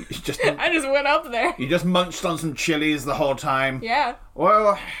 you just I just went up there. you just munched on some chilies the whole time. Yeah.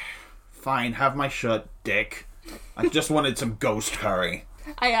 Well, fine, have my shirt, dick. I just wanted some ghost curry.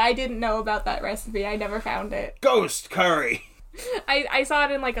 I didn't know about that recipe. I never found it. Ghost curry! I saw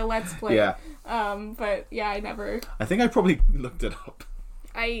it in, like, a Let's Play. Yeah. But, yeah, I think I probably looked it up.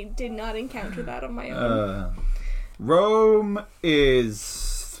 I did not encounter that on my own. Rome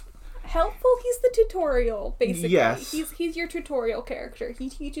is... Helpful, he's the tutorial, basically. Yes. He's your tutorial character. He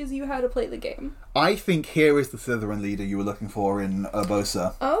teaches you how to play the game. I think here is the Slytherin leader you were looking for in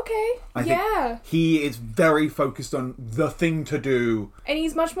Urbosa. Okay. I think he is very focused on the thing to do. And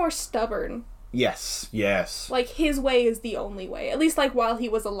he's much more stubborn. Yes. Like, his way is the only way. At least, like, while he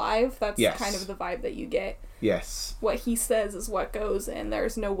was alive, that's Yes. kind of the vibe that you get. Yes. What he says is what goes, and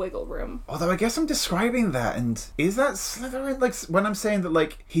there's no wiggle room. Although I guess I'm describing that, and is that Slytherin? Like, when I'm saying that,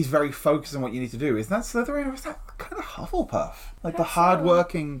 like, he's very focused on what you need to do, is that Slytherin or is that kind of Hufflepuff? Like, the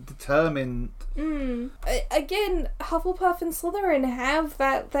hard-working, determined... Again, Hufflepuff and Slytherin have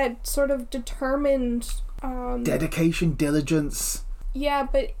that sort of determined... dedication, diligence... Yeah,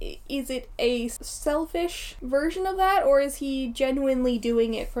 but is it a selfish version of that, or is he genuinely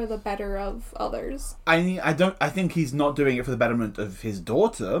doing it for the better of others? I think he's not doing it for the betterment of his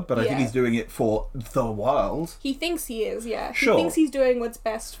daughter, but I think Yeah. he's doing it for the world. He thinks he is, yeah. Sure. He thinks he's doing what's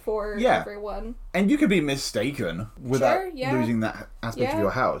best for Yeah. everyone. And you could be mistaken without Sure, yeah. losing that aspect of Yeah.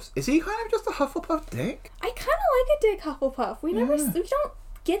 your house. Is he kind of just a Hufflepuff dick? I kind of like a Dick Hufflepuff. We don't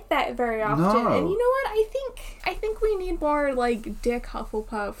get that very often. No. And you know what? I think we need more, like, Dick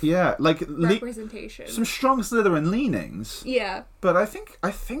Hufflepuff Yeah, like representation. some strong Slytherin leanings. Yeah. But I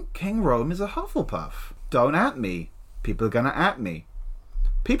think King Rome is a Hufflepuff. Don't at me. People are gonna at me.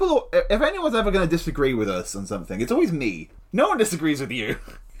 If anyone's ever gonna disagree with us on something, it's always me. No one disagrees with you.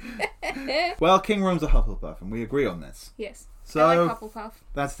 Well, King Rome's a Hufflepuff, and we agree on this. Yes. So I like Hufflepuff.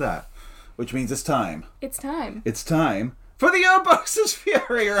 that's that. Which means it's time. It's time. It's time for the Urbosa's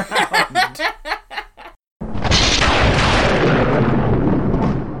Fury round.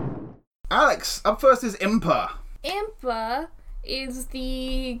 Alex, up first is Impa. Impa is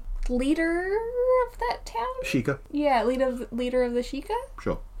the leader of that town? Sheikah. Yeah, leader of the Sheikah?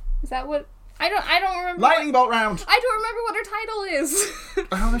 Sure. Is that what... I don't remember. Lightning bolt round. I don't remember what her title is.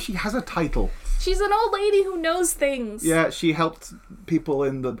 I don't know, she has a title. She's an old lady who knows things. Yeah, she helped people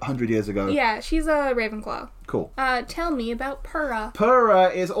in the 100 years ago. Yeah, she's a Ravenclaw. Cool. Tell me about Purra. Purra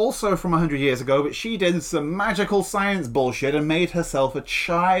is also from 100 years ago, but she did some magical science bullshit and made herself a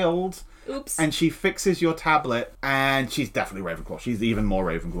child. Oops. And she fixes your tablet, and she's definitely Ravenclaw. She's even more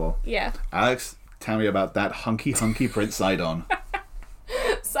Ravenclaw. Yeah. Alex, tell me about that hunky Prince Sidon.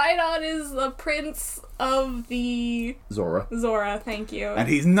 Sidon is the prince of the... Zora, thank you. and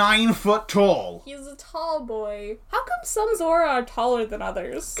he's 9 foot tall. He's a tall boy. How come some Zora are taller than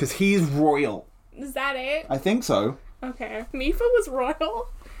others? Because he's royal. Is that it? I think so. Okay. Mifa was royal?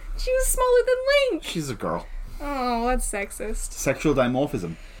 She was smaller than Link! She's a girl. Oh, that's sexist. Sexual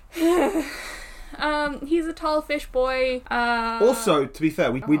dimorphism. He's a tall fish boy. Also, to be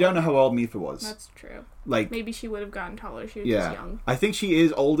fair, we don't know how old Mifa was. That's true. Like, Maybe she would have gotten taller. She was yeah. just young. I think she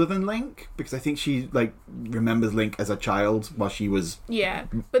is older than Link, because I think she, like, remembers Link as a child while she was... Yeah.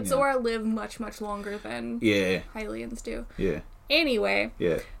 But Yeah. Zora lived much, much longer than Yeah. Hylians do. Yeah. Anyway,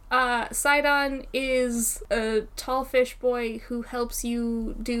 Yeah. Sidon is a tall fish boy who helps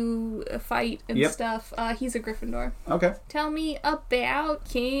you do a fight and Yep. stuff. He's a Gryffindor. Okay. Tell me about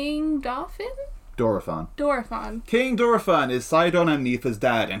King Dauphin? Dorothan. King Dorothan is Sidon and Mifa's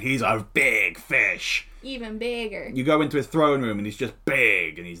dad, and he's a big fish. Even bigger. You go into his throne room, and he's just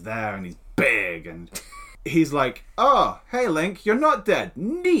big, and he's there, and he's big, and he's like, oh, hey, Link, you're not dead.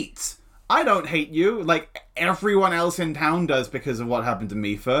 Neat. I don't hate you, like everyone else in town does because of what happened to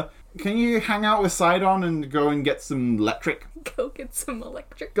Mifa. Can you hang out with Sidon and go and get some electric? Go get some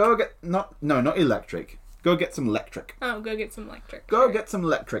electric. Not electric. Go get some electric. Oh, go get some electric. Go get some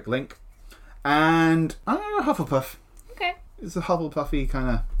electric, Link. And, I don't know, Hufflepuff. Okay. It's a Hufflepuffy kind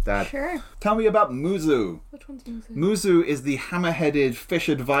of dad. Sure. Tell me about Muzu. Which one's Muzu? Muzu is the hammer-headed fish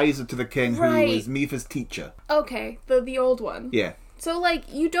advisor to the king Right. who is Mifa's teacher. Okay, the old one. Yeah. So,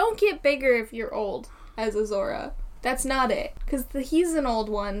 like, you don't get bigger if you're old as a Zora. That's not it. Because he's an old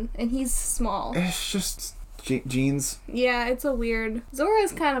one, and he's small. It's just genes. Yeah, it's a weird...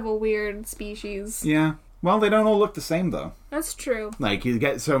 Zora's kind of a weird species. Yeah. Well, they don't all look the same, though. That's true. Like, you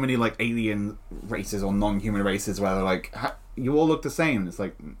get so many, like, alien races or non-human races where they're like, you all look the same. It's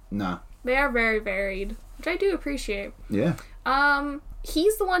like, nah. They are very varied, which I do appreciate. Yeah.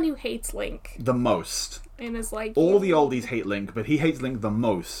 He's the one who hates Link. The most. And is like... All the oldies hate Link, but he hates Link the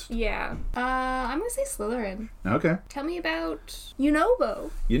most. Yeah. I'm gonna say Slytherin. Okay. Tell me about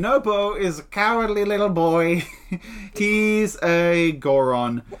Yunobo. Yunobo is a cowardly little boy. He's a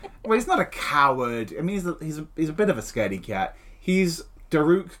Goron. Well, he's not a coward. I mean, he's a bit of a scaredy cat. He's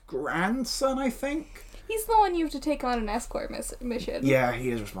Daruk's grandson, I think. He's the one you have to take on an escort mission. Yeah, he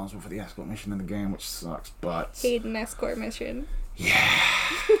is responsible for the escort mission in the game, which sucks, but... Hate an escort mission. Yeah.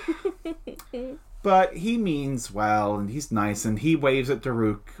 But he means well, and he's nice, and he waves at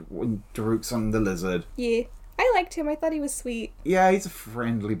Daruk when Daruk's on the lizard. Yeah. I liked him. I thought he was sweet. Yeah, he's a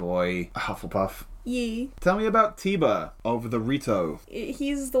friendly boy. A Hufflepuff. Yeah. Tell me about Tiba over the Rito.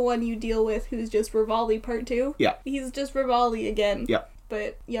 He's the one you deal with who's just Rivali Part 2. Yeah. He's just Rivali again. Yep.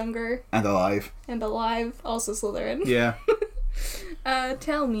 But younger. And alive. And alive. Also Slytherin. Yeah.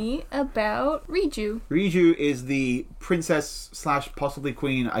 Tell me about Riju. Riju is the princess / possibly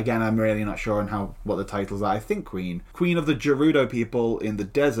queen. Again, I'm really not sure on what the titles are. I think queen. Queen of the Gerudo people in the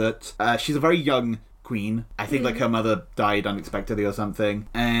desert. She's a very young queen. I think like her mother died unexpectedly or something.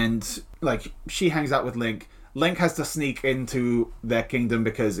 And like she hangs out with Link. Link has to sneak into their kingdom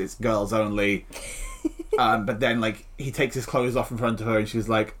because it's girls only. But then like he takes his clothes off in front of her and she's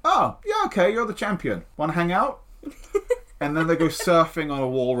like, oh, yeah, okay, you're the champion. Wanna hang out? And then they go surfing on a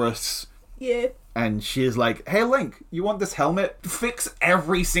walrus. Yeah. And she is like, hey Link, you want this helmet? Fix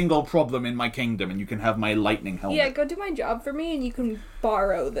every single problem in my kingdom and you can have my lightning helmet. Yeah, go do my job for me and you can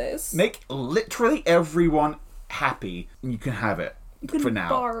borrow this. Make literally everyone happy and you can have it. You can for now.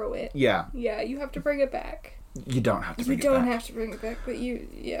 borrow it. Yeah. Yeah, you have to bring it back. You don't have to bring You it don't back. have to bring it back, but you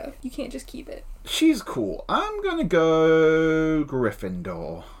can't just keep it. She's cool. I'm gonna go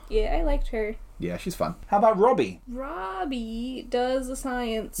Gryffindor. Yeah, I liked her. Yeah, she's fun. How about Robbie? Robbie does the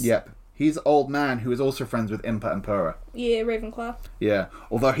science. Yep. He's old man who is also friends with Impa and Purah. Yeah, Ravenclaw. Yeah.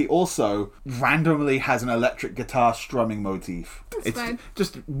 Although he also randomly has an electric guitar strumming motif. It's fine.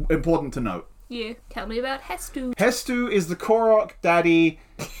 just important to note. Yeah. Tell me about Hestu. Hestu is the Korok daddy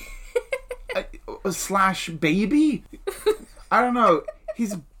slash baby. I don't know.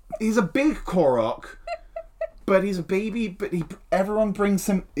 He's a big Korok, but he's a baby. But everyone brings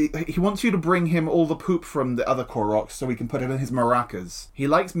him. He wants you to bring him all the poop from the other Koroks so he can put it in his maracas. He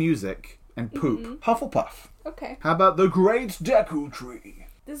likes music and poop. Hufflepuff. Okay. How about the Great Deku Tree?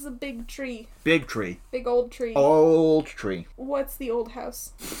 This is a big tree. Big tree. Big old tree. Old tree. What's the old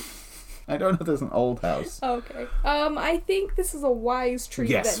house? I don't know if there's an old house. Okay. I think this is a wise tree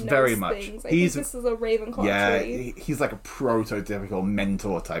Yes, that knows very much. things. I He's- think this is a Ravenclaw Yeah, tree. he's like a prototypical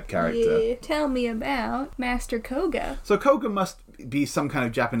mentor type character. Yeah. Tell me about Master Koga. So Koga must be some kind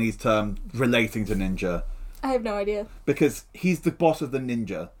of Japanese term relating to ninja, I have no idea. because he's the boss of the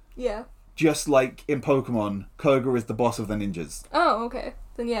ninja. Yeah. Just like in Pokemon, Koga is the boss of the ninjas. Oh, okay.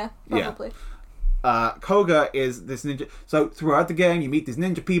 Then yeah, probably. Koga is this ninja. So throughout the game, you meet these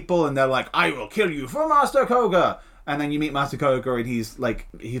ninja people, and they're like, "I will kill you for Master Koga." And then you meet Master Koga, and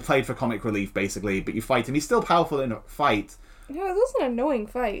he played for comic relief basically. But you fight him. He's still powerful in a fight. Yeah, it was an annoying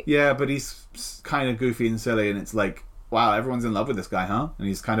fight. Yeah, but he's kind of goofy and silly, and it's like, wow, everyone's in love with this guy, huh? And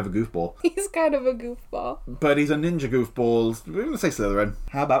he's kind of a goofball. He's kind of a goofball. But he's a ninja goofball. We're going to say Slytherin.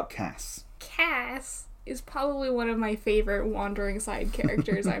 How about Cass? Cass is probably one of my favorite wandering side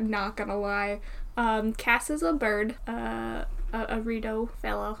characters, I'm not gonna lie. Cass is a bird, a Rito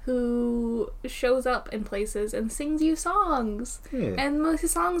fellow, who shows up in places and sings you songs. Yeah. And most of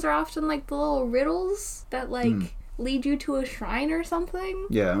his songs are often like the little riddles that lead you to a shrine or something.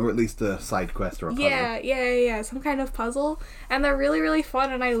 Yeah, or at least a side quest or a puzzle. Yeah, some kind of puzzle. And they're really, really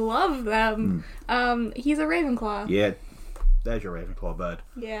fun and I love them. He's a Ravenclaw. Yeah, there's your Ravenclaw bird.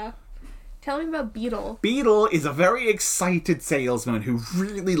 Yeah. Tell me about Beetle. Beetle is a very excited salesman who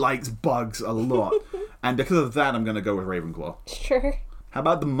really likes bugs a lot. And because of that, I'm going to go with Ravenclaw. Sure. How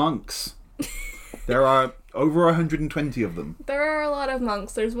about the monks? There are over 120 of them. There are a lot of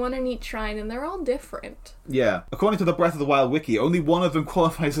monks. There's one in each shrine, and they're all different. Yeah. According to the Breath of the Wild wiki, only one of them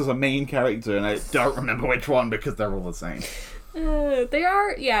qualifies as a main character, and I don't remember which one because they're all the same.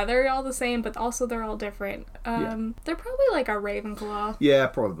 They're all the same, but also they're all different. They're probably like a Ravenclaw. Yeah,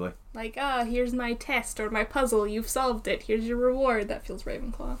 probably. Like, here's my test or my puzzle. You've solved it. Here's your reward. That feels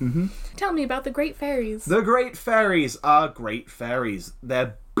Ravenclaw. Mm-hmm. Tell me about the Great Fairies. The Great Fairies are great fairies.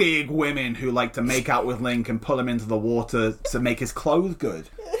 They're big women who like to make out with Link and pull him into the water to make his clothes good.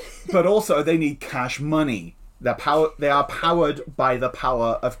 But also, they need cash money. They are powered by the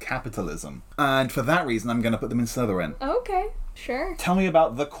power of capitalism. And for that reason, I'm going to put them in Slytherin. Okay, sure. Tell me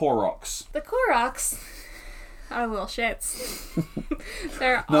about the Koroks. The Koroks are little shits.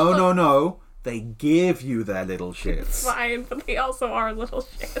 They're No. They give you their little shits. fine, but they also are little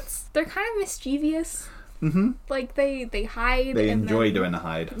shits. They're kind of mischievous. Mm-hmm. Like, they hide. They and enjoy then- doing the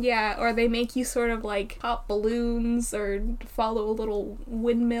hide. Yeah, or they make you sort of like pop balloons or follow a little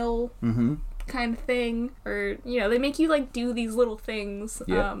windmill kind of thing. Or, they make you like do these little things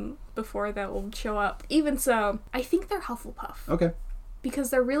before they'll show up. Even so, I think they're Hufflepuff. Okay. Because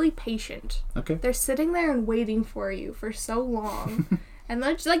they're really patient. Okay. They're sitting there and waiting for you for so long. And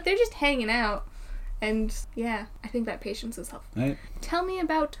they're just hanging out. And yeah, I think that patience is helpful. Right. Tell me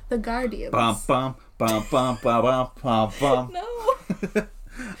about the Guardians. Bum, bum, bum, bum, bum, bum, bum, bum. No,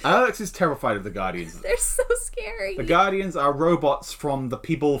 Alex is terrified of the Guardians. they're so scary. The Guardians are robots from the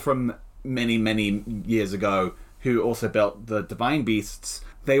people from many, many years ago who also built the Divine Beasts.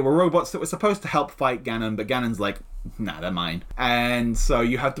 They were robots that were supposed to help fight Ganon, but Ganon's like, nah, they're mine. And so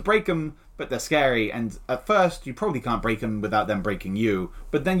you have to break them, but they're scary. And at first, you probably can't break them without them breaking you.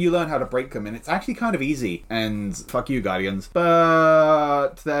 But then you learn how to break them, and it's actually kind of easy. And fuck you, Guardians.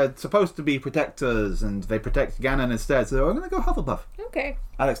 But they're supposed to be protectors, and they protect Ganon instead. So I'm going to go Hufflepuff. Okay.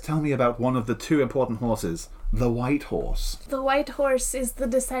 Alex, tell me about one of the two important horses. The White Horse. The White Horse is the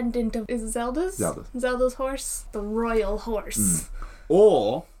descendant of... Is it Zelda's? Zelda's. Zelda's horse. The Royal Horse.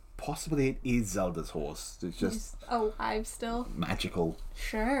 Or possibly it is Zelda's horse. It's just He's alive still. magical.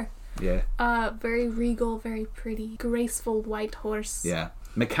 Sure. Yeah. Very regal, very pretty, graceful white horse. Yeah.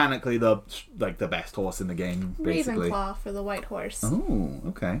 Mechanically the best horse in the game, basically. Ravenclaw for the White Horse. Oh,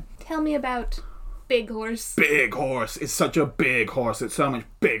 okay. Tell me about Big Horse. Big Horse. It's such a big horse. It's so much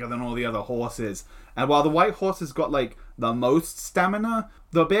bigger than all the other horses. And while the White Horse has got the most stamina,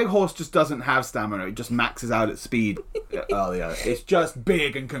 The big horse just doesn't have stamina. It just maxes out its speed earlier. It's just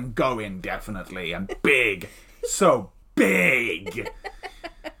big and can go indefinitely. And big. So big.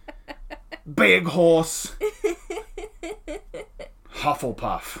 Big horse.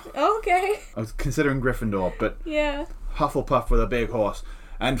 Hufflepuff. Okay. I was considering Gryffindor, but Yeah. Hufflepuff with a big horse.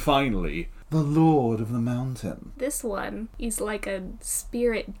 And finally, the Lord of the Mountain. This one is like a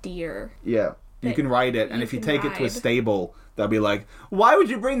spirit deer. Yeah. You That can ride it, and you if you can take it to a ride. stable, they'll be like, why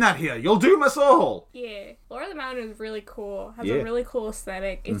would you bring that here? You'll doom us all! Yeah. Lord of the Mountain is really cool. Has Yeah. a really cool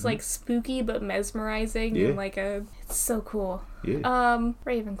aesthetic. It's like spooky but mesmerizing Yeah. and like it's so cool. Yeah.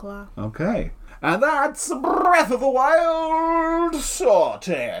 Ravenclaw. Okay. And that's Breath of the Wild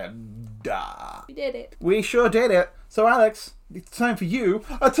sorted. We did it. We sure did it. So, Alex, it's time for you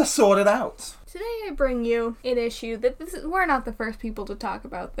to sort it out. Today I bring you an issue that we're not the first people to talk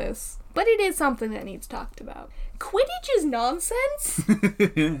about this, but it is something that needs talked about. Quidditch is nonsense?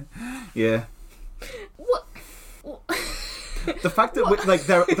 Yeah. What? The fact that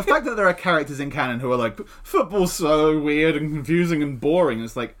the fact that there are characters in canon who are like, football's so weird and confusing and boring.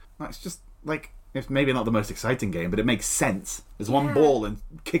 It's like, it's just like, it's maybe not the most exciting game, but it makes sense. There's one Yeah. ball and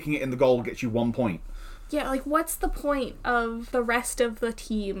kicking it in the goal gets you 1 point. Yeah, like what's the point of the rest of the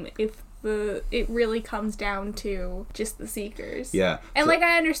team if it really comes down to just the Seekers? Yeah. And So- like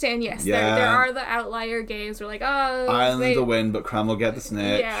I understand, yes, Yeah. there are the outlier games where like, oh, Ireland they- will win, but Cram will get the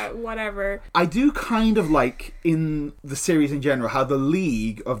snitch. yeah, whatever. I do kind of like, in the series in general, how the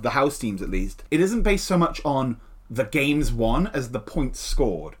league of the house teams, at least, it isn't based so much on the games won as the points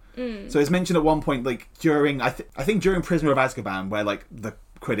scored. So it's mentioned at one point, like, during, I think during Prisoner of Azkaban, where, like, the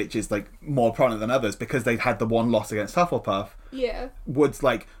Quidditch is, like, more prominent than others, because they'd had the one loss against Hufflepuff, Yeah. Wood's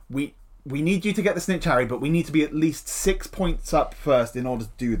like, we need you to get the snitch, Harry, but we need to be at least 6 points up first in order to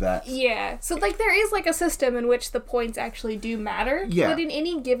do that. Yeah. So like there is like a system in which the points actually do matter. Yeah. But in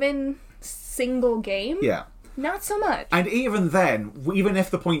any given single game, Yeah. not so much. And even then, even if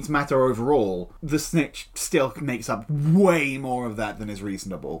the points matter overall, the snitch still makes up way more of that than is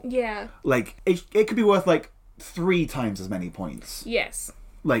reasonable. Yeah. Like, it could be worth, like, 3 times as many points. Yes.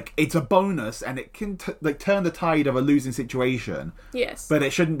 Like, it's a bonus, and it can, turn the tide of a losing situation, Yes. but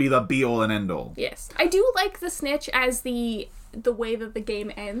it shouldn't be the be-all and end-all. Yes. I do like the snitch as the way that the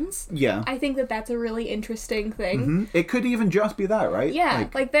game ends. Yeah. I think that that's a really interesting thing. It could even just be that, right? Yeah.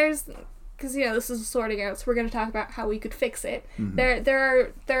 Like there's because this is sorting out, so we're going to talk about how we could fix it.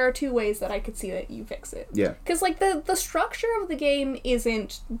 There are 2 ways that I could see that you fix it. Yeah. Because like the structure of the game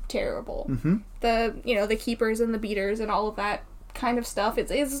isn't terrible. The keepers and the beaters and all of that kind of stuff.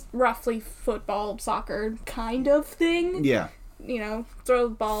 It's roughly football, soccer kind of thing. Yeah. Throw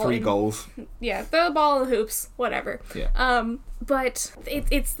the ball. 3 in- goals. Yeah, throw the ball in the hoops, whatever. Yeah. But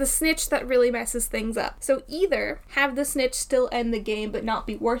it's the snitch that really messes things up. So either have the snitch still end the game but not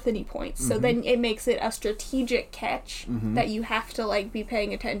be worth any points. So then it makes it a strategic catch that you have to like be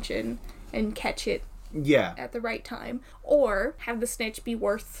paying attention and catch it Yeah. at the right time. Or have the snitch be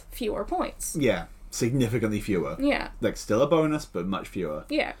worth fewer points. Yeah. Significantly fewer. Yeah. Like, still a bonus, but much fewer.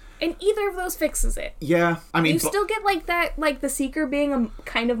 Yeah. And either of those fixes it. Yeah. I mean, You still get like that, like the Seeker being a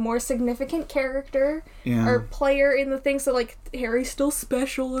kind of more significant character Yeah. or player in the thing, so like Harry's still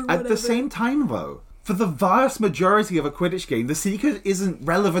special or whatever. at the same time, though, for the vast majority of a Quidditch game, the Seeker isn't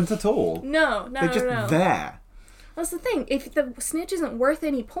relevant at all. No, They're just there. That's the thing. If the snitch isn't worth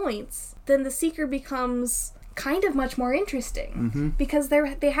any points, then the Seeker becomes kind of much more interesting because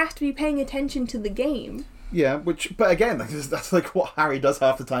they have to be paying attention to the game. Yeah, but again, that's like what Harry does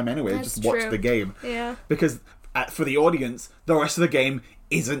half the time anyway, That's just watch true. the game. Yeah. Because for the audience, the rest of the game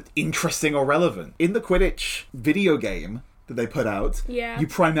isn't interesting or relevant. In the Quidditch video game that they put out, Yeah. you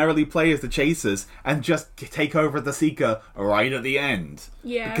primarily play as the Chasers and just take over the Seeker right at the end.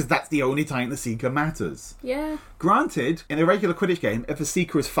 Yeah. Because that's the only time the Seeker matters. Yeah. Granted, in a regular Quidditch game, if the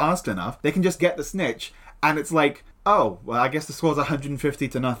Seeker is fast enough, they can just get the snitch, and it's like, oh, well, I guess the score's 150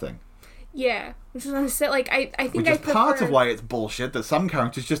 to nothing. Yeah. Which is what I said. Like I think Which I is prefer, part of why it's bullshit that some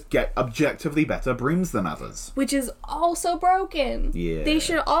characters just get objectively better brooms than others. which is also broken. Yeah. They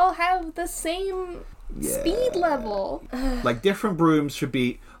should all have the same speed level. Like, different brooms should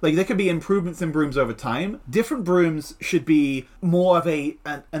be... Like, there could be improvements in brooms over time. Different brooms should be more of an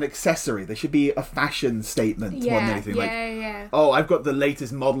accessory. They should be a fashion statement more than Yeah. anything. Yeah. Oh, I've got the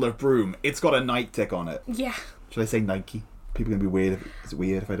latest model of broom. It's got a Nike tick on it. Yeah. Should I say Nike? People are going to be weird. Is it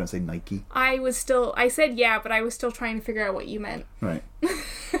weird if I don't say Nike? I said yeah, but I was still trying to figure out what you meant. Right. I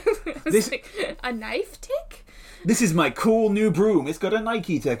was This- like, a knife tick? This is my cool new broom. It's got a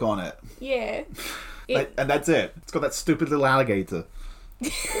Nike tick on it. Yeah. And that's it. It's got that stupid little alligator.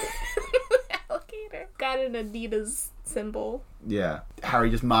 Alligator. Got an Adidas symbol. Yeah. Harry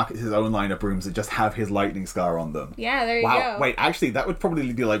just markets his own line of brooms that just have his lightning scar on them. Yeah, there you Wow. go. Wait, actually, that would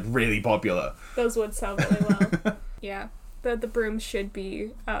probably be, like, really popular. Those would sell really well. Yeah. The brooms should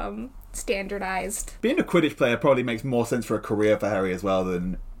be standardized. Being a Quidditch player probably makes more sense for a career for Harry as well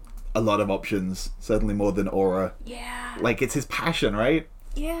than a lot of options. Certainly more than Aura. Yeah. Like, it's his passion, right?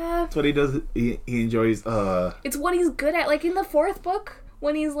 Yeah. That's what he does. He enjoys. It's what he's good at. Like in the 4th book,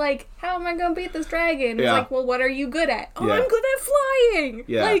 when he's like, how am I gonna beat this dragon? It's Yeah. like, well, what are you good at? Oh, Yeah. I'm good at flying!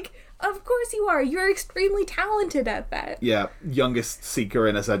 Yeah. Like, of course you are. You're extremely talented at that. Yeah, youngest seeker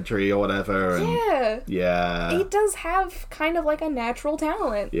in a century or whatever. And Yeah. yeah. He does have kind of like a natural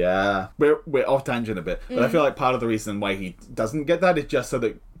talent. Yeah. We're off tangent a bit. But I feel like part of the reason why he doesn't get that is just so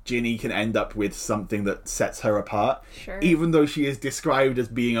that Ginny can end up with something that sets her apart. Sure. Even though she is described as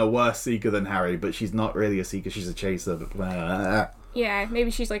being a worse seeker than Harry, but she's not really a seeker, she's a chaser. Yeah, maybe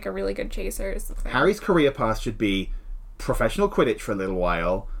she's like a really good chaser is the thing. Harry's career path should be professional Quidditch for a little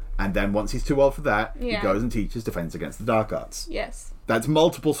while, and then once he's too old for that, he Yeah. goes and teaches Defense Against the Dark Arts. Yes. That's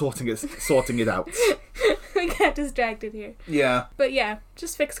multiple sorting it out. We got distracted here. Yeah. But yeah,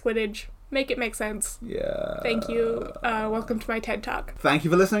 just fix Quidditch. Make it make sense. Yeah. Thank you. Welcome to my TED Talk. Thank you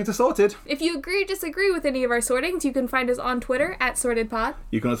for listening to Sorted. If you agree or disagree with any of our sortings, you can find us on Twitter at SortedPod.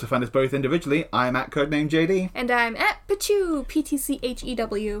 You can also find us both individually. I'm at Codename JD. And I'm at Pichu,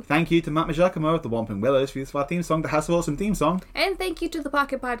 PTCHEW. Thank you to Matt Majakamo of the Whomping Willows for use of our theme song, the Has Awesome theme song. And thank you to the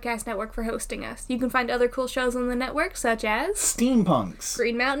Pocket Podcast Network for hosting us. You can find other cool shows on the network, such as Steampunks.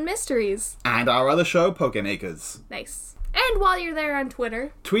 Green Mountain Mysteries. And our other show, Pokemakers. Nice. And while you're there on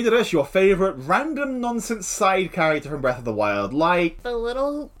Twitter, Tweet at us your favourite random nonsense side character from Breath of the Wild, like the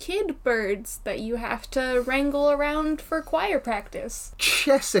little kid birds that you have to wrangle around for choir practice.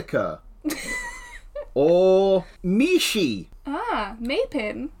 Jessica. Or Mishi. Ah,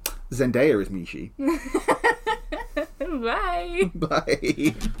 Maypin. Zendaya is Mishi. Bye.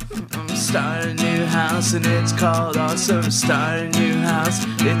 Bye. I'm starting a new house and it's called awesome. Starting a new house,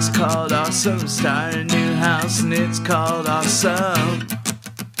 it's called awesome. Starting a new house and it's called awesome.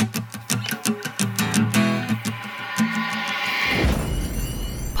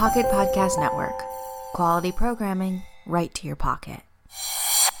 Pocket Podcast Network. Quality programming right to your pocket.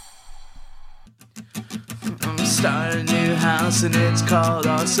 I'm starting a new house and it's called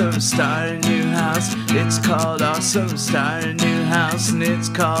awesome. Starting a new house, it's called awesome. Starting a new house and it's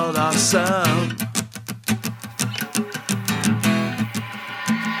called awesome.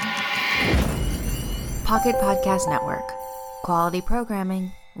 Pocket Podcast Network. Quality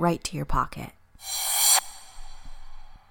programming right to your pocket.